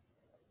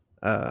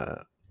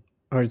 Uh,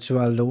 or to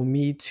allow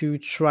me to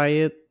try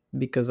it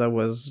because I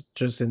was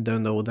just in the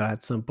know that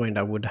at some point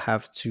I would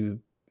have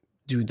to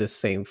do the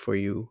same for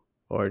you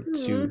or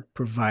Mm-hmm. to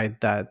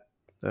provide that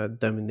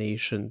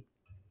domination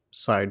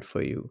side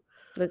for you.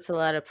 That's a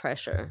lot of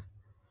pressure.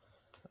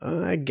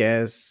 I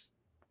guess,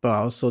 but I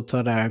also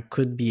thought I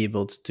could be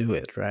able to do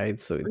it, right?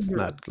 So it's Mm-hmm.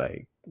 not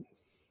like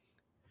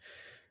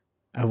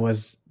I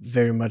was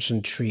very much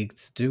intrigued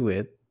to do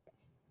it.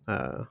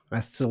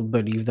 I still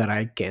believe that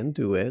I can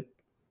do it.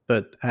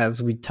 But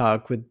as we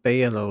talk with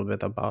Bay a little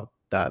bit about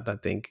that, I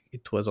think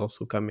it was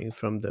also coming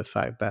from the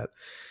fact that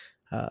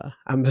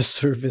I'm a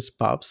service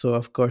pop. So,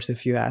 of course,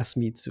 if you ask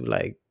me to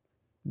like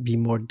be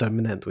more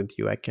dominant with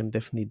you, I can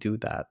definitely do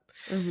that.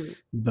 Mm-hmm.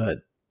 But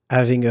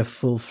having a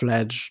full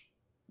fledged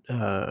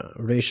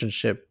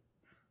relationship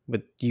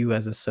with you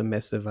as a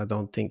submissive, I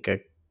don't think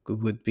I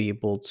would be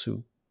able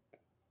to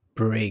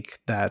break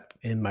that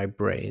in my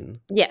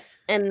brain. Yes,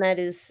 and that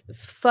is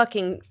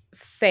fucking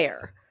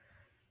fair.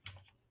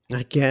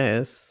 I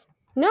guess.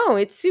 No,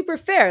 it's super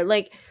fair.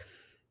 Like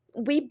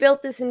we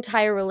built this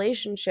entire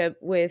relationship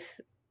with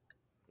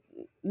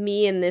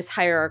me in this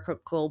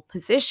hierarchical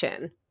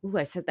position. Ooh,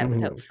 I said that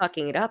without Mhm.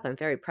 fucking it up. I'm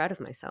very proud of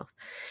myself.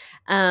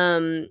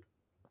 Um,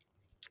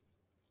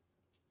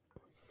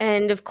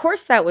 and of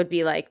course that would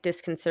be like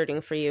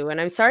disconcerting for you.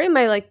 And I'm sorry,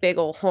 my like big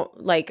old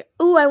like,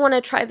 ooh, I want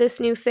to try this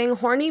new thing.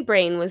 Horny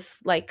brain was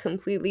like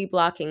completely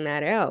blocking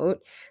that out.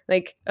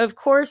 Like, of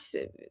course,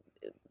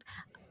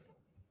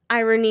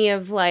 irony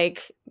of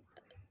like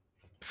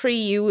pre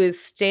you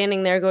is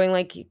standing there going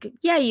like,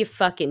 yeah, you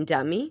fucking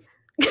dummy.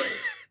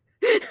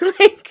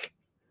 Like,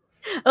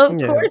 of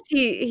Yeah, course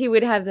he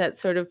would have that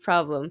sort of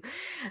problem.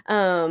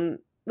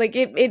 Like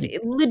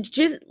it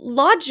legit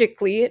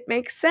logically it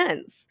makes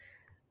sense.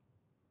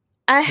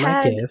 I I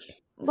had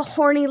guess. the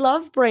horny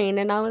love brain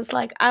and I was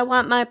like, I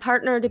want my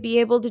partner to be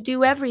able to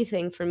do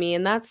everything for me,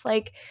 and that's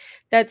like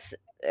that's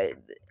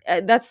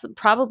that's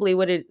probably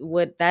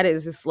what that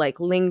is like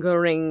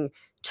lingering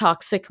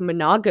toxic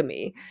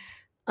monogamy.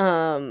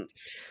 Um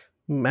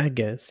I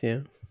guess,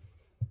 yeah.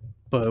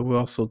 But we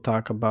also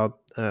talk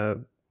about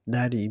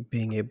Daddy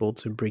being able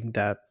to bring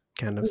that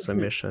kind of mhm.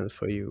 submission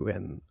for you.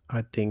 And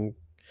I think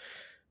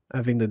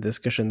having the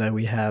discussion that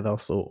we had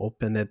also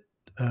opened it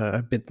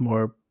a bit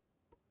more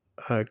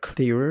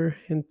clearer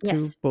into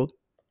Yes. both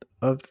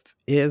of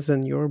his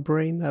and your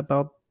brain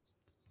about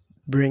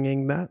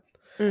bringing that.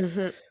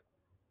 Mhm.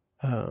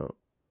 Uh,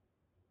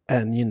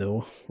 and,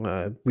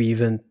 we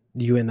even,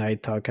 you and I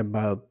talk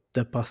about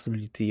the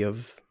possibility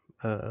of,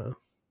 uh,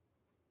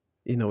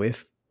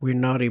 if we're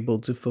not able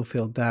to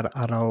fulfill that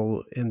at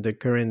all in the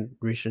current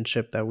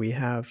relationship that we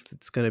have,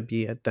 it's going to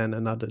be then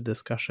another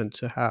discussion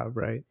to have,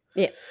 right?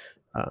 Yeah,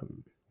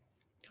 Um,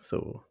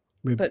 so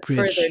we but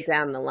further bridge,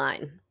 down the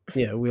line.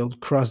 yeah, we'll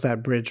cross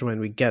that bridge when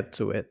we get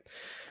to it.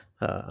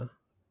 Uh,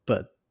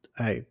 but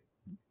I,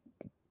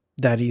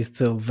 Daddy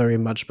still very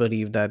much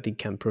believe that he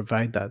can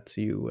provide that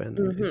to you, and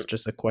it's Mhm.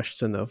 just a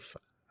question of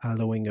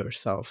allowing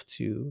yourself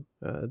to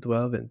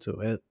delve into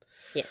it.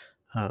 Yes.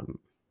 Um,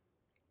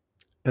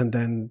 and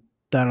then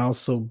that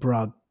also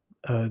brought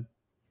uh,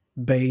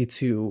 Bay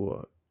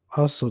to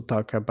also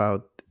talk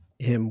about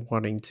him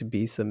wanting to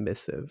be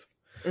submissive,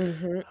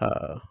 Mhm.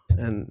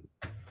 and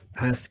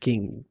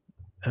asking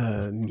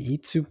me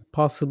to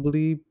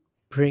possibly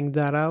bring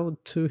that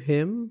out to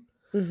him.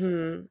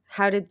 Mhm.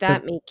 How did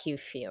But that make you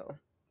feel?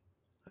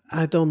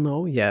 I don't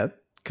know yet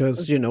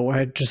because,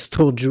 I just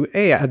told you,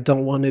 hey, I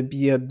don't want to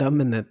be a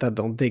dominant. I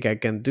don't think I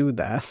can do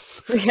that.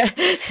 Yeah.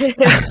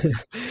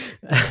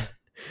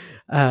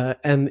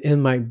 And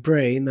in my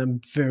brain,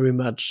 I'm very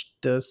much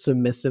the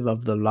submissive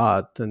of the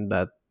lot and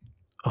that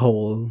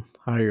whole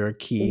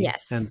hierarchy,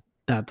 Yes. and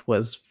that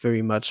was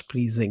very much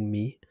pleasing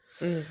me.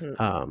 Mhm.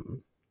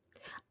 Um,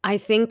 I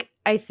think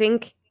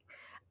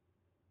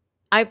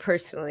I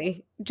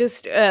personally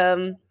just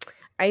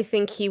I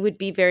think he would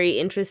be very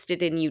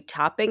interested in you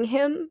topping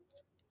him.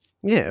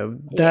 Yeah,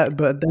 Yeah.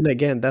 but then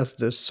again, that's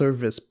the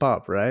service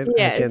pop, right?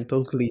 I can Yes.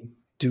 totally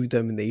do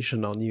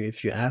domination on you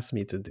if you ask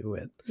me to do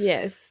it.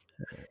 Yes.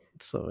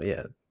 So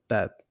yeah,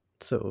 that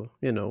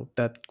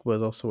that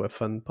was also a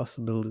fun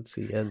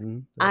possibility,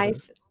 and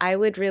I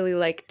would really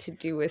like to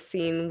do a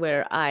scene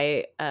where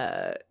I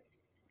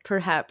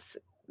perhaps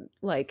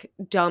like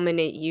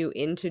dominate you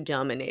into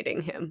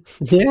dominating him.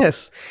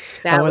 yes,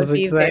 I That would was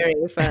be exact.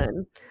 very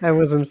fun. I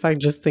was in fact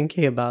just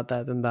thinking about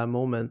that in that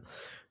moment.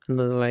 And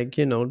I was like,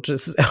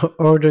 just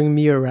ordering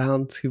me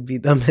around to be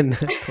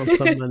dominant on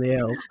somebody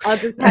else. I'll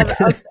just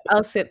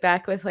I'll sit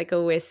back with like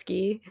a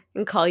whiskey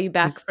and call you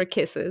back for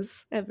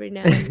kisses every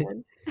now and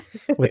then.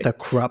 With a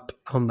crop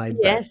on my butt.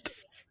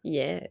 Yes.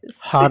 Yes.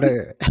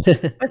 Hotter.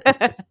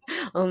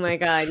 Oh my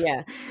god,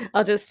 yeah.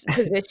 I'll just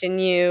position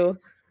you.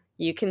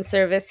 You can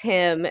service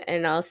him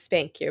and I'll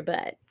spank your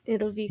butt.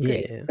 It'll be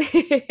great.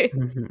 Yeah.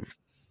 Mhm.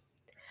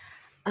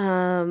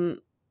 um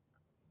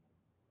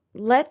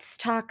let's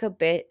talk a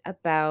bit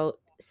about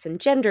some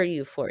gender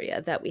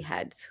euphoria that we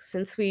had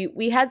since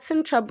we had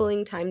some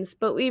troubling times,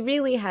 but we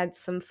really had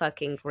some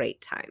fucking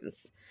great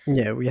times.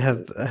 Yeah, we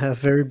have a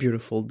very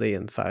beautiful day,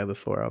 in fact, the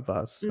four of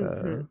us,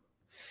 Mhm.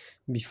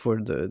 before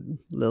the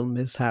little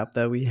mishap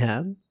that we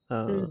had.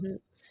 Mhm.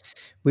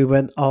 We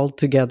went all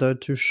together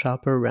to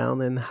shop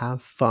around and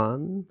have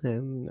fun,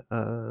 and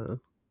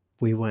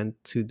we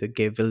went to the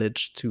gay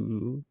village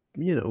to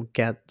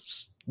get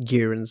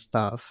gear and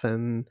stuff,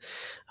 and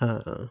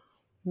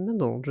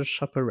no, just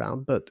shop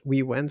around. But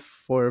we went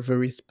for a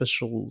very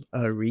special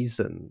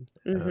reason.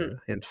 Mhm.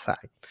 In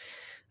fact,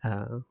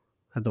 uh,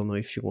 I don't know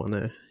if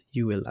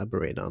you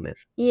elaborate on it.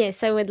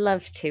 Yes, I would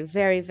love to.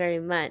 Very, very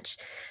much.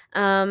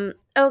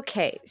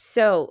 Okay,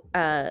 so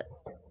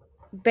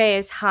Bay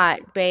is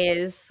hot. Bay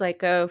is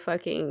like a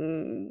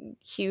fucking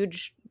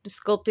huge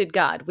sculpted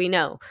god. We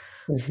know.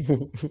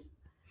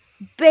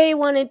 Bay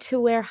wanted to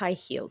wear high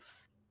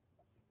heels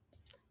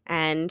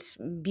and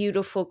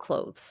beautiful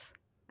clothes.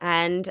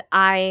 And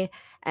I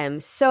am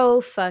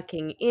so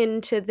fucking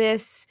into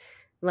this.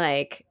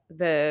 Like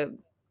the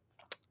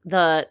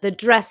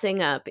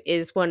dressing up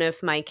is one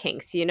of my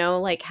kinks,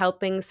 like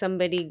helping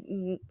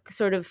somebody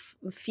sort of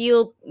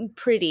feel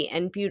pretty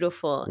and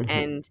beautiful. Mhm.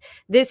 And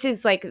this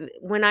is like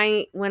when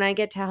I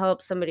get to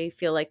help somebody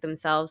feel like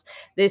themselves,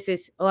 this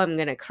is, oh, I'm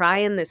gonna cry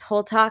in this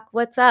whole talk.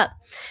 What's up?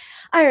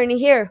 Irony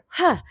here.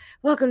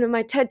 Welcome to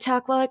my TED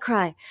talk while I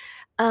cry.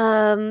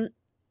 um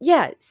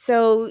yeah,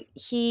 so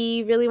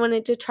he really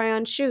wanted to try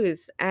on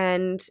shoes,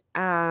 and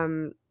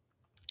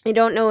I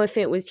don't know if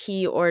it was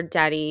he or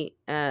Daddy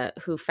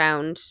who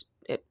found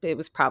it. It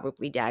was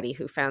probably Daddy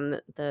who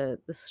found the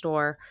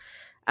store.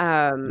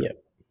 Um, Yeah,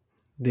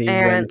 they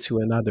and went to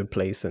another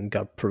place and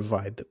got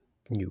provided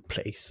a new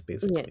place, yeah,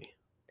 basically.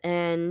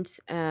 and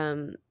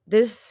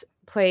this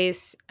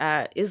place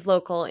is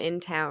local in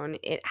town.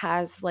 It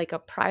has like a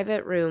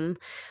private room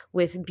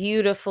with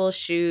beautiful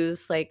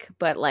shoes,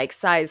 but like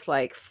size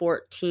like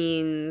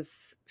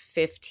 14s,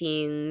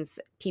 15s.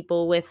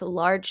 People with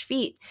large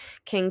feet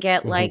can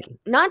get like Mhm.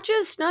 not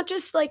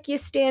just like your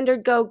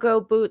standard go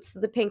boots,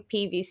 the pink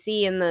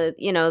PVC and the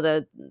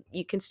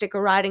you can stick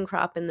a riding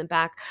crop in the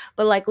back,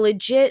 but like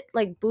legit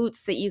like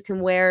boots that you can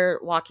wear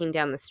walking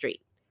down the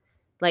street,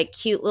 like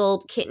cute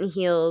little kitten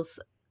heels.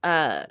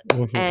 Uh,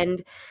 Mhm.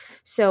 and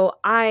so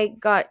I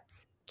got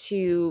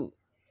to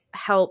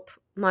help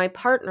my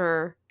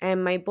partner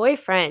and my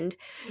boyfriend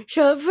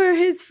shop for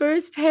his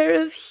first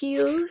pair of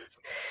heels.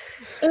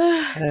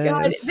 Ugh,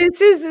 God, Yes.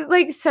 this is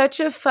like such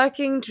a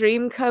fucking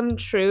dream come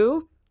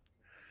true.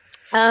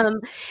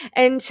 Um,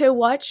 and to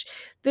watch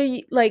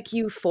the like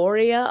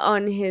euphoria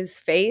on his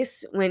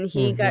face when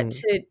he got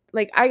Mhm. to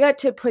like I got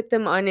to put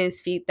them on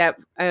his feet. That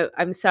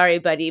I'm sorry,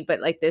 buddy,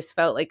 but like this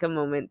felt like a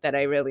moment that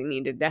I really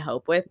needed to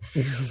help with.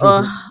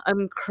 Oh,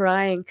 I'm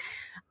crying.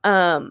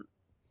 Um,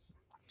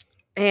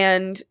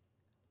 and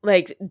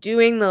like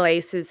doing the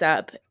laces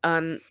up.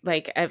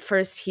 Like at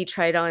first he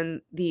tried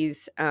on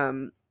these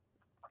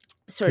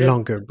sort of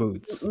Longer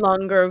boots.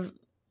 longer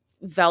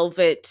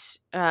velvet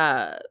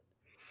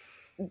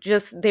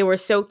just they were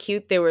so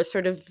cute. They were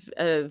sort of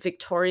a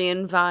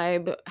Victorian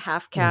vibe,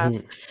 half calf.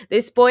 Mhm.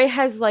 This boy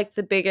has like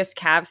the biggest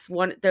calves.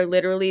 They're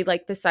literally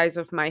like the size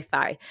of my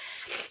thigh.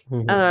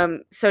 Mhm.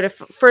 So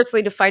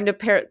firstly to find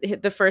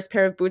the first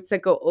pair of boots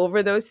that go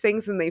over those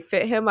things and they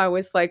fit him, I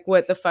was like,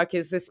 what the fuck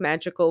is this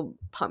magical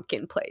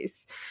pumpkin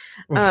place?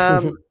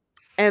 Um,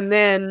 and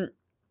then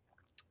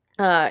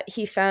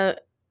he found,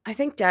 I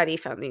think Daddy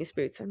found these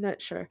boots, I'm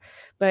not sure,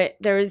 but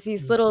they were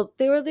these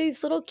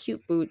little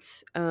cute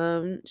boots,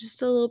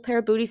 just a little pair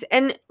of booties.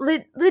 And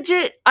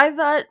legit, I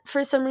thought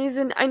for some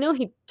reason, I know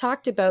he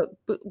talked about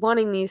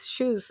wanting these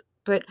shoes,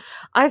 but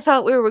I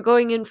thought we were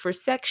going in for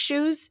sex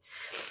shoes.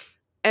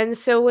 And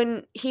so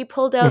when he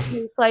pulled out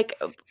these like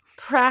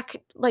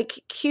like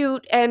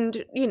cute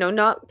and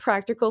not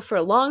practical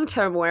for long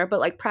term wear, but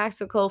like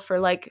practical for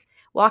like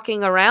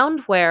walking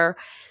around wear,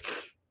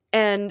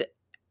 and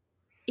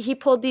he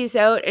pulled these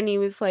out and he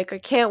was like, I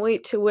can't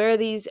wait to wear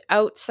these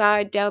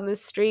outside down the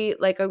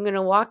street. Like, I'm going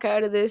to walk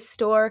out of this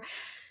store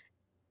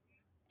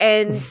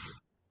and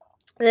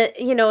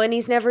and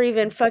he's never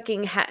even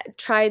fucking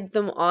tried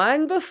them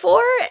on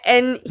before,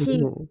 and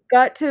he Mhm.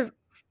 got to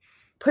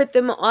put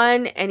them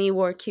on, and he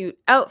wore a cute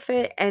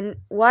outfit, and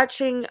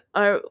watching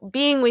our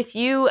being with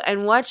you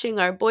and watching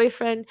our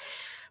boyfriend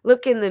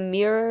look in the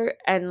mirror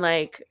and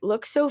like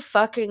look so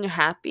fucking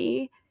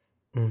happy.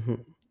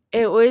 Mhm.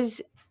 It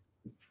was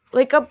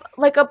like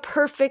a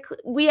perfect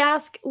we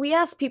ask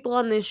people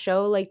on this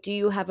show, like, do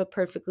you have a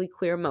perfectly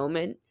queer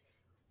moment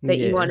that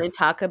you want Yeah. to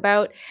talk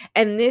about?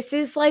 And this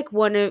is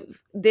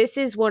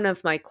one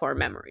of my core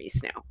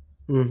memories now.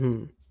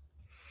 Mhm.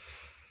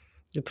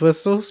 It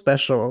was so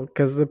special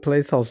because the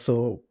place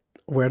also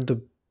where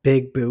the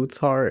big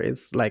boots are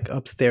is like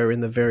upstairs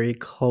in a very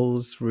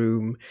closed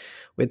room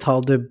with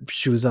all the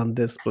shoes on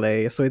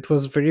display. So it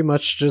was very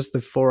much just the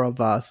four of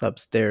us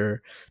upstairs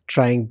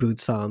trying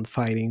boots on,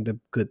 finding the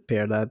good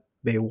pair that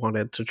they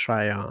wanted to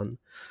try on.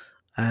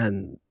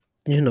 And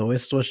it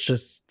was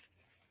just,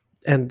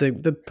 and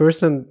the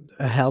person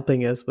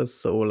helping us was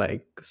so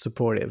like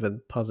supportive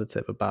and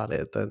positive about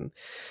it, and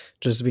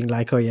just being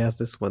like, oh yes,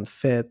 this one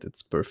fit,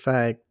 it's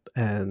perfect.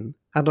 And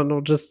I don't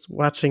know, just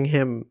watching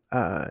him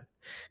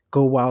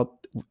go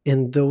out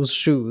in those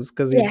shoes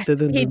because he Yes,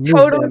 didn't he remove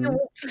totally them.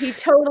 he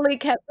totally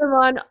kept them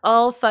on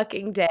all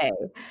fucking day,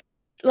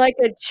 like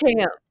a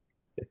champ.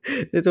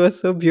 It was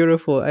so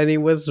beautiful, and he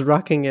was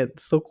rocking it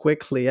so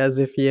quickly as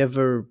if he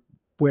ever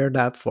wear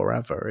that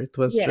forever. It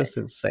was just Yes.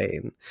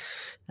 insane,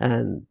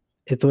 and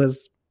it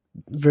was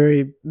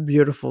very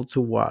beautiful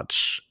to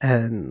watch.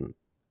 And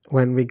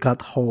when we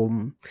got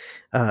home,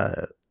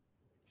 uh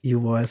he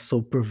was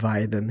so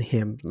providing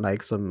him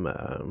like some I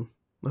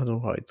don't know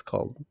how it's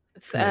called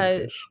in Uh,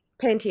 English.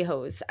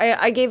 Pantyhose.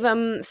 I gave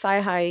him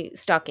thigh-high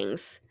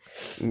stockings.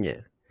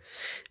 Yeah,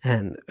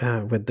 and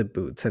with the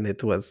boots, and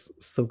it was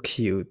so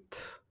cute.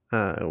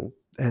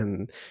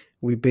 And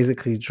we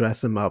basically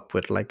dress him up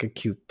with like a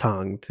cute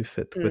tongue to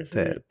fit with Mhm,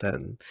 it,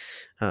 and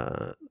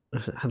uh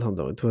I don't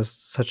know, it was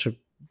such a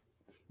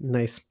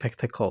nice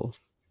spectacle.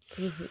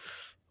 mhm.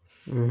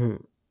 Hmm.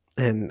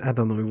 And I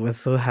don't know, we were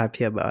so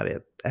happy about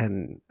it.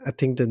 And I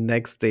think the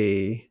next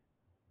day,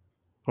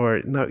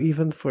 or not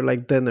even for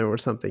like dinner or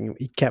something,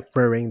 he kept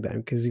wearing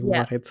them because he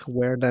Yeah, wanted to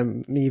wear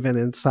them even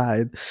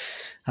inside.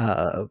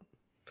 Uh,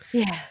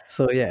 yeah.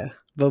 so yeah,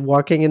 but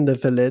walking in the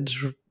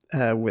village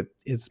with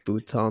its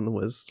boots on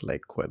was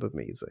like quite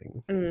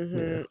amazing.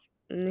 Yeah. Mhm.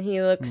 And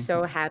he looks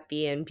so Hmm.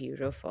 happy and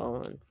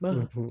beautiful,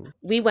 and Hmm.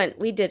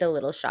 we did a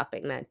little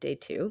shopping that day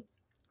too.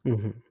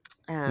 Hmm.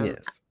 Um,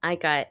 Yes. I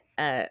got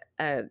a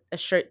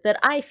shirt that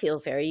I feel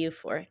very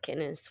euphoric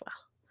in as well.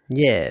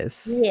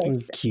 Yes.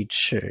 Yes. Cute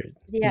shirt.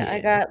 Yeah, I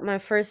Yeah. got my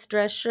first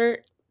dress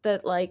shirt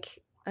that, like,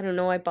 I don't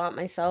know, I bought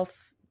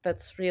myself,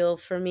 that's real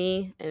for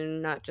me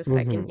and not just Hmm.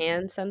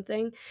 secondhand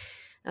something.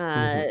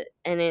 Hmm.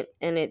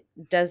 And it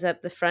does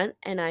up the front,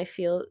 and I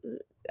feel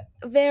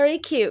very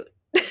cute.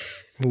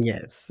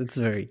 Yes, it's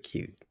very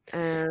cute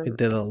Um, with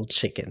the little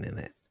chicken in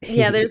it.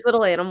 yeah, there's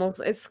little animals.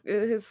 It's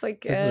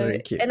like, It's very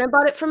cute. and I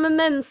bought it from a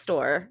men's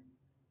store.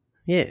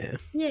 Yeah.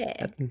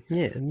 Yeah.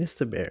 Yeah,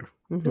 Mr. Bear.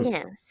 Hmm.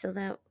 Yeah, so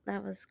that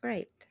was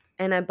great.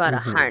 And I bought a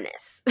Hmm.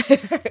 harness.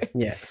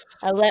 Yes,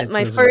 I let it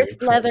my was very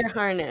first leather pretty.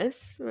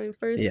 harness, my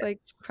first, Yeah,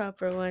 like,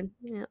 proper one.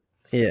 Yeah.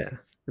 yeah,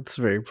 it's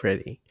very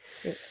pretty.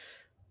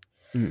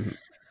 Mhm.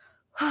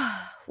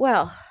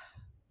 Well,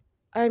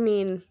 I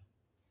mean,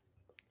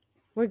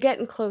 we're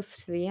getting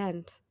close to the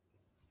end.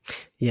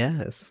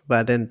 Yes,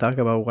 but then talk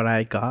about what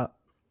I got.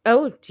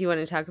 Oh, do you want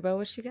to talk about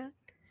what you got?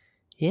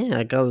 Yeah,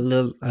 I got a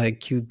little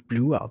cute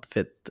blue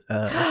outfit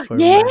for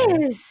my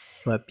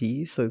Yes.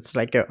 puppy. So it's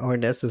like a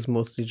harness is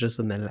mostly just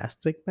an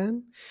elastic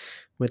band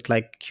with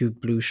like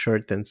cute blue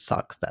shirt and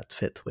socks that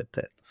fit with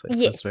it. So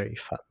it was Yes. very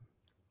fun.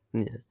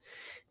 Yeah,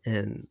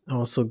 and I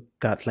also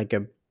got like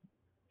a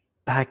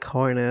back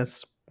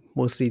harness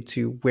mostly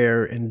to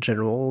wear in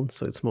general.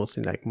 So it's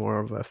mostly like more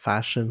of a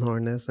fashion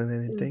harness than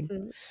anything.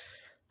 Mhm.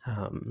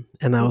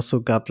 And I also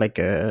got like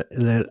a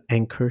little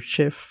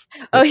handkerchief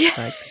Oh with yeah.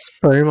 like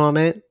sperm on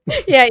it.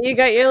 Yeah, you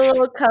got your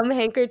little cum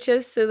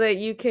handkerchief so that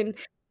you can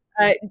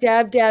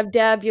dab dab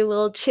dab your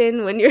little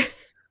chin when you're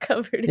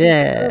covered in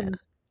Yeah, cum.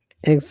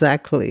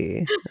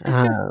 exactly.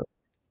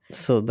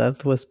 So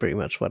that was pretty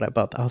much what I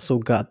bought. I also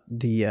got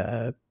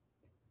the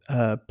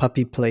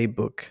puppy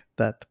playbook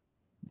that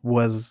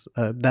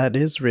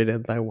is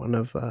written by one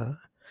of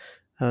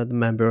the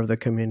member of the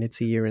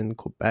community here in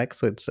Quebec.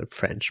 So it's a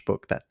French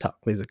book that talks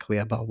basically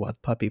about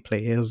what puppy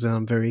play is, and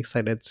I'm very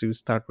excited to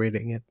start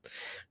reading it.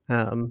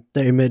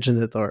 The image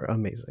in it are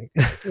amazing.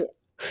 Yeah.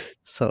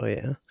 So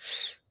yeah,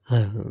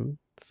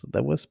 so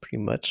that was pretty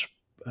much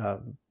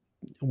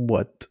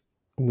what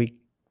we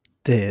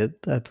did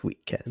that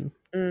weekend.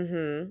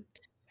 Mhm.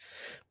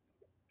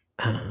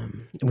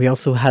 We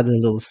also had a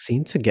little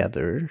scene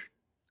together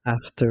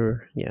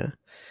after, yeah,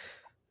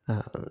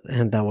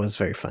 and that was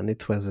very fun.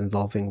 It was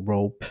involving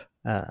rope.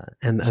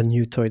 and a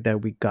new toy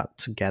that we got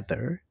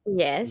together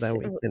Yes. that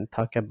we can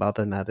talk about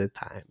another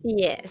time.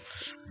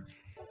 Yes.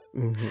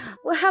 Mm-hmm.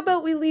 Well, how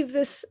about we leave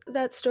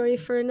that story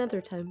for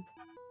another time?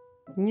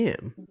 Yeah,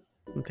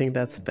 I think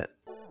that's fair.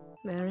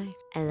 All right.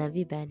 I love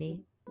you,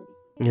 Betty.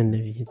 I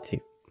love you too.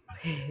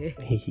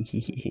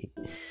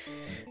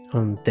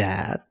 On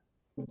that,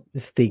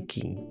 stay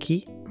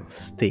kinky,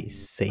 stay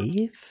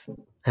safe.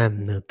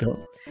 I'm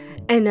Noodles.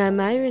 And I'm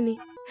Irony.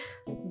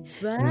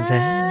 Bye.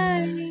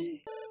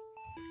 Bye.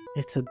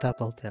 It's a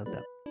double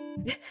dildo.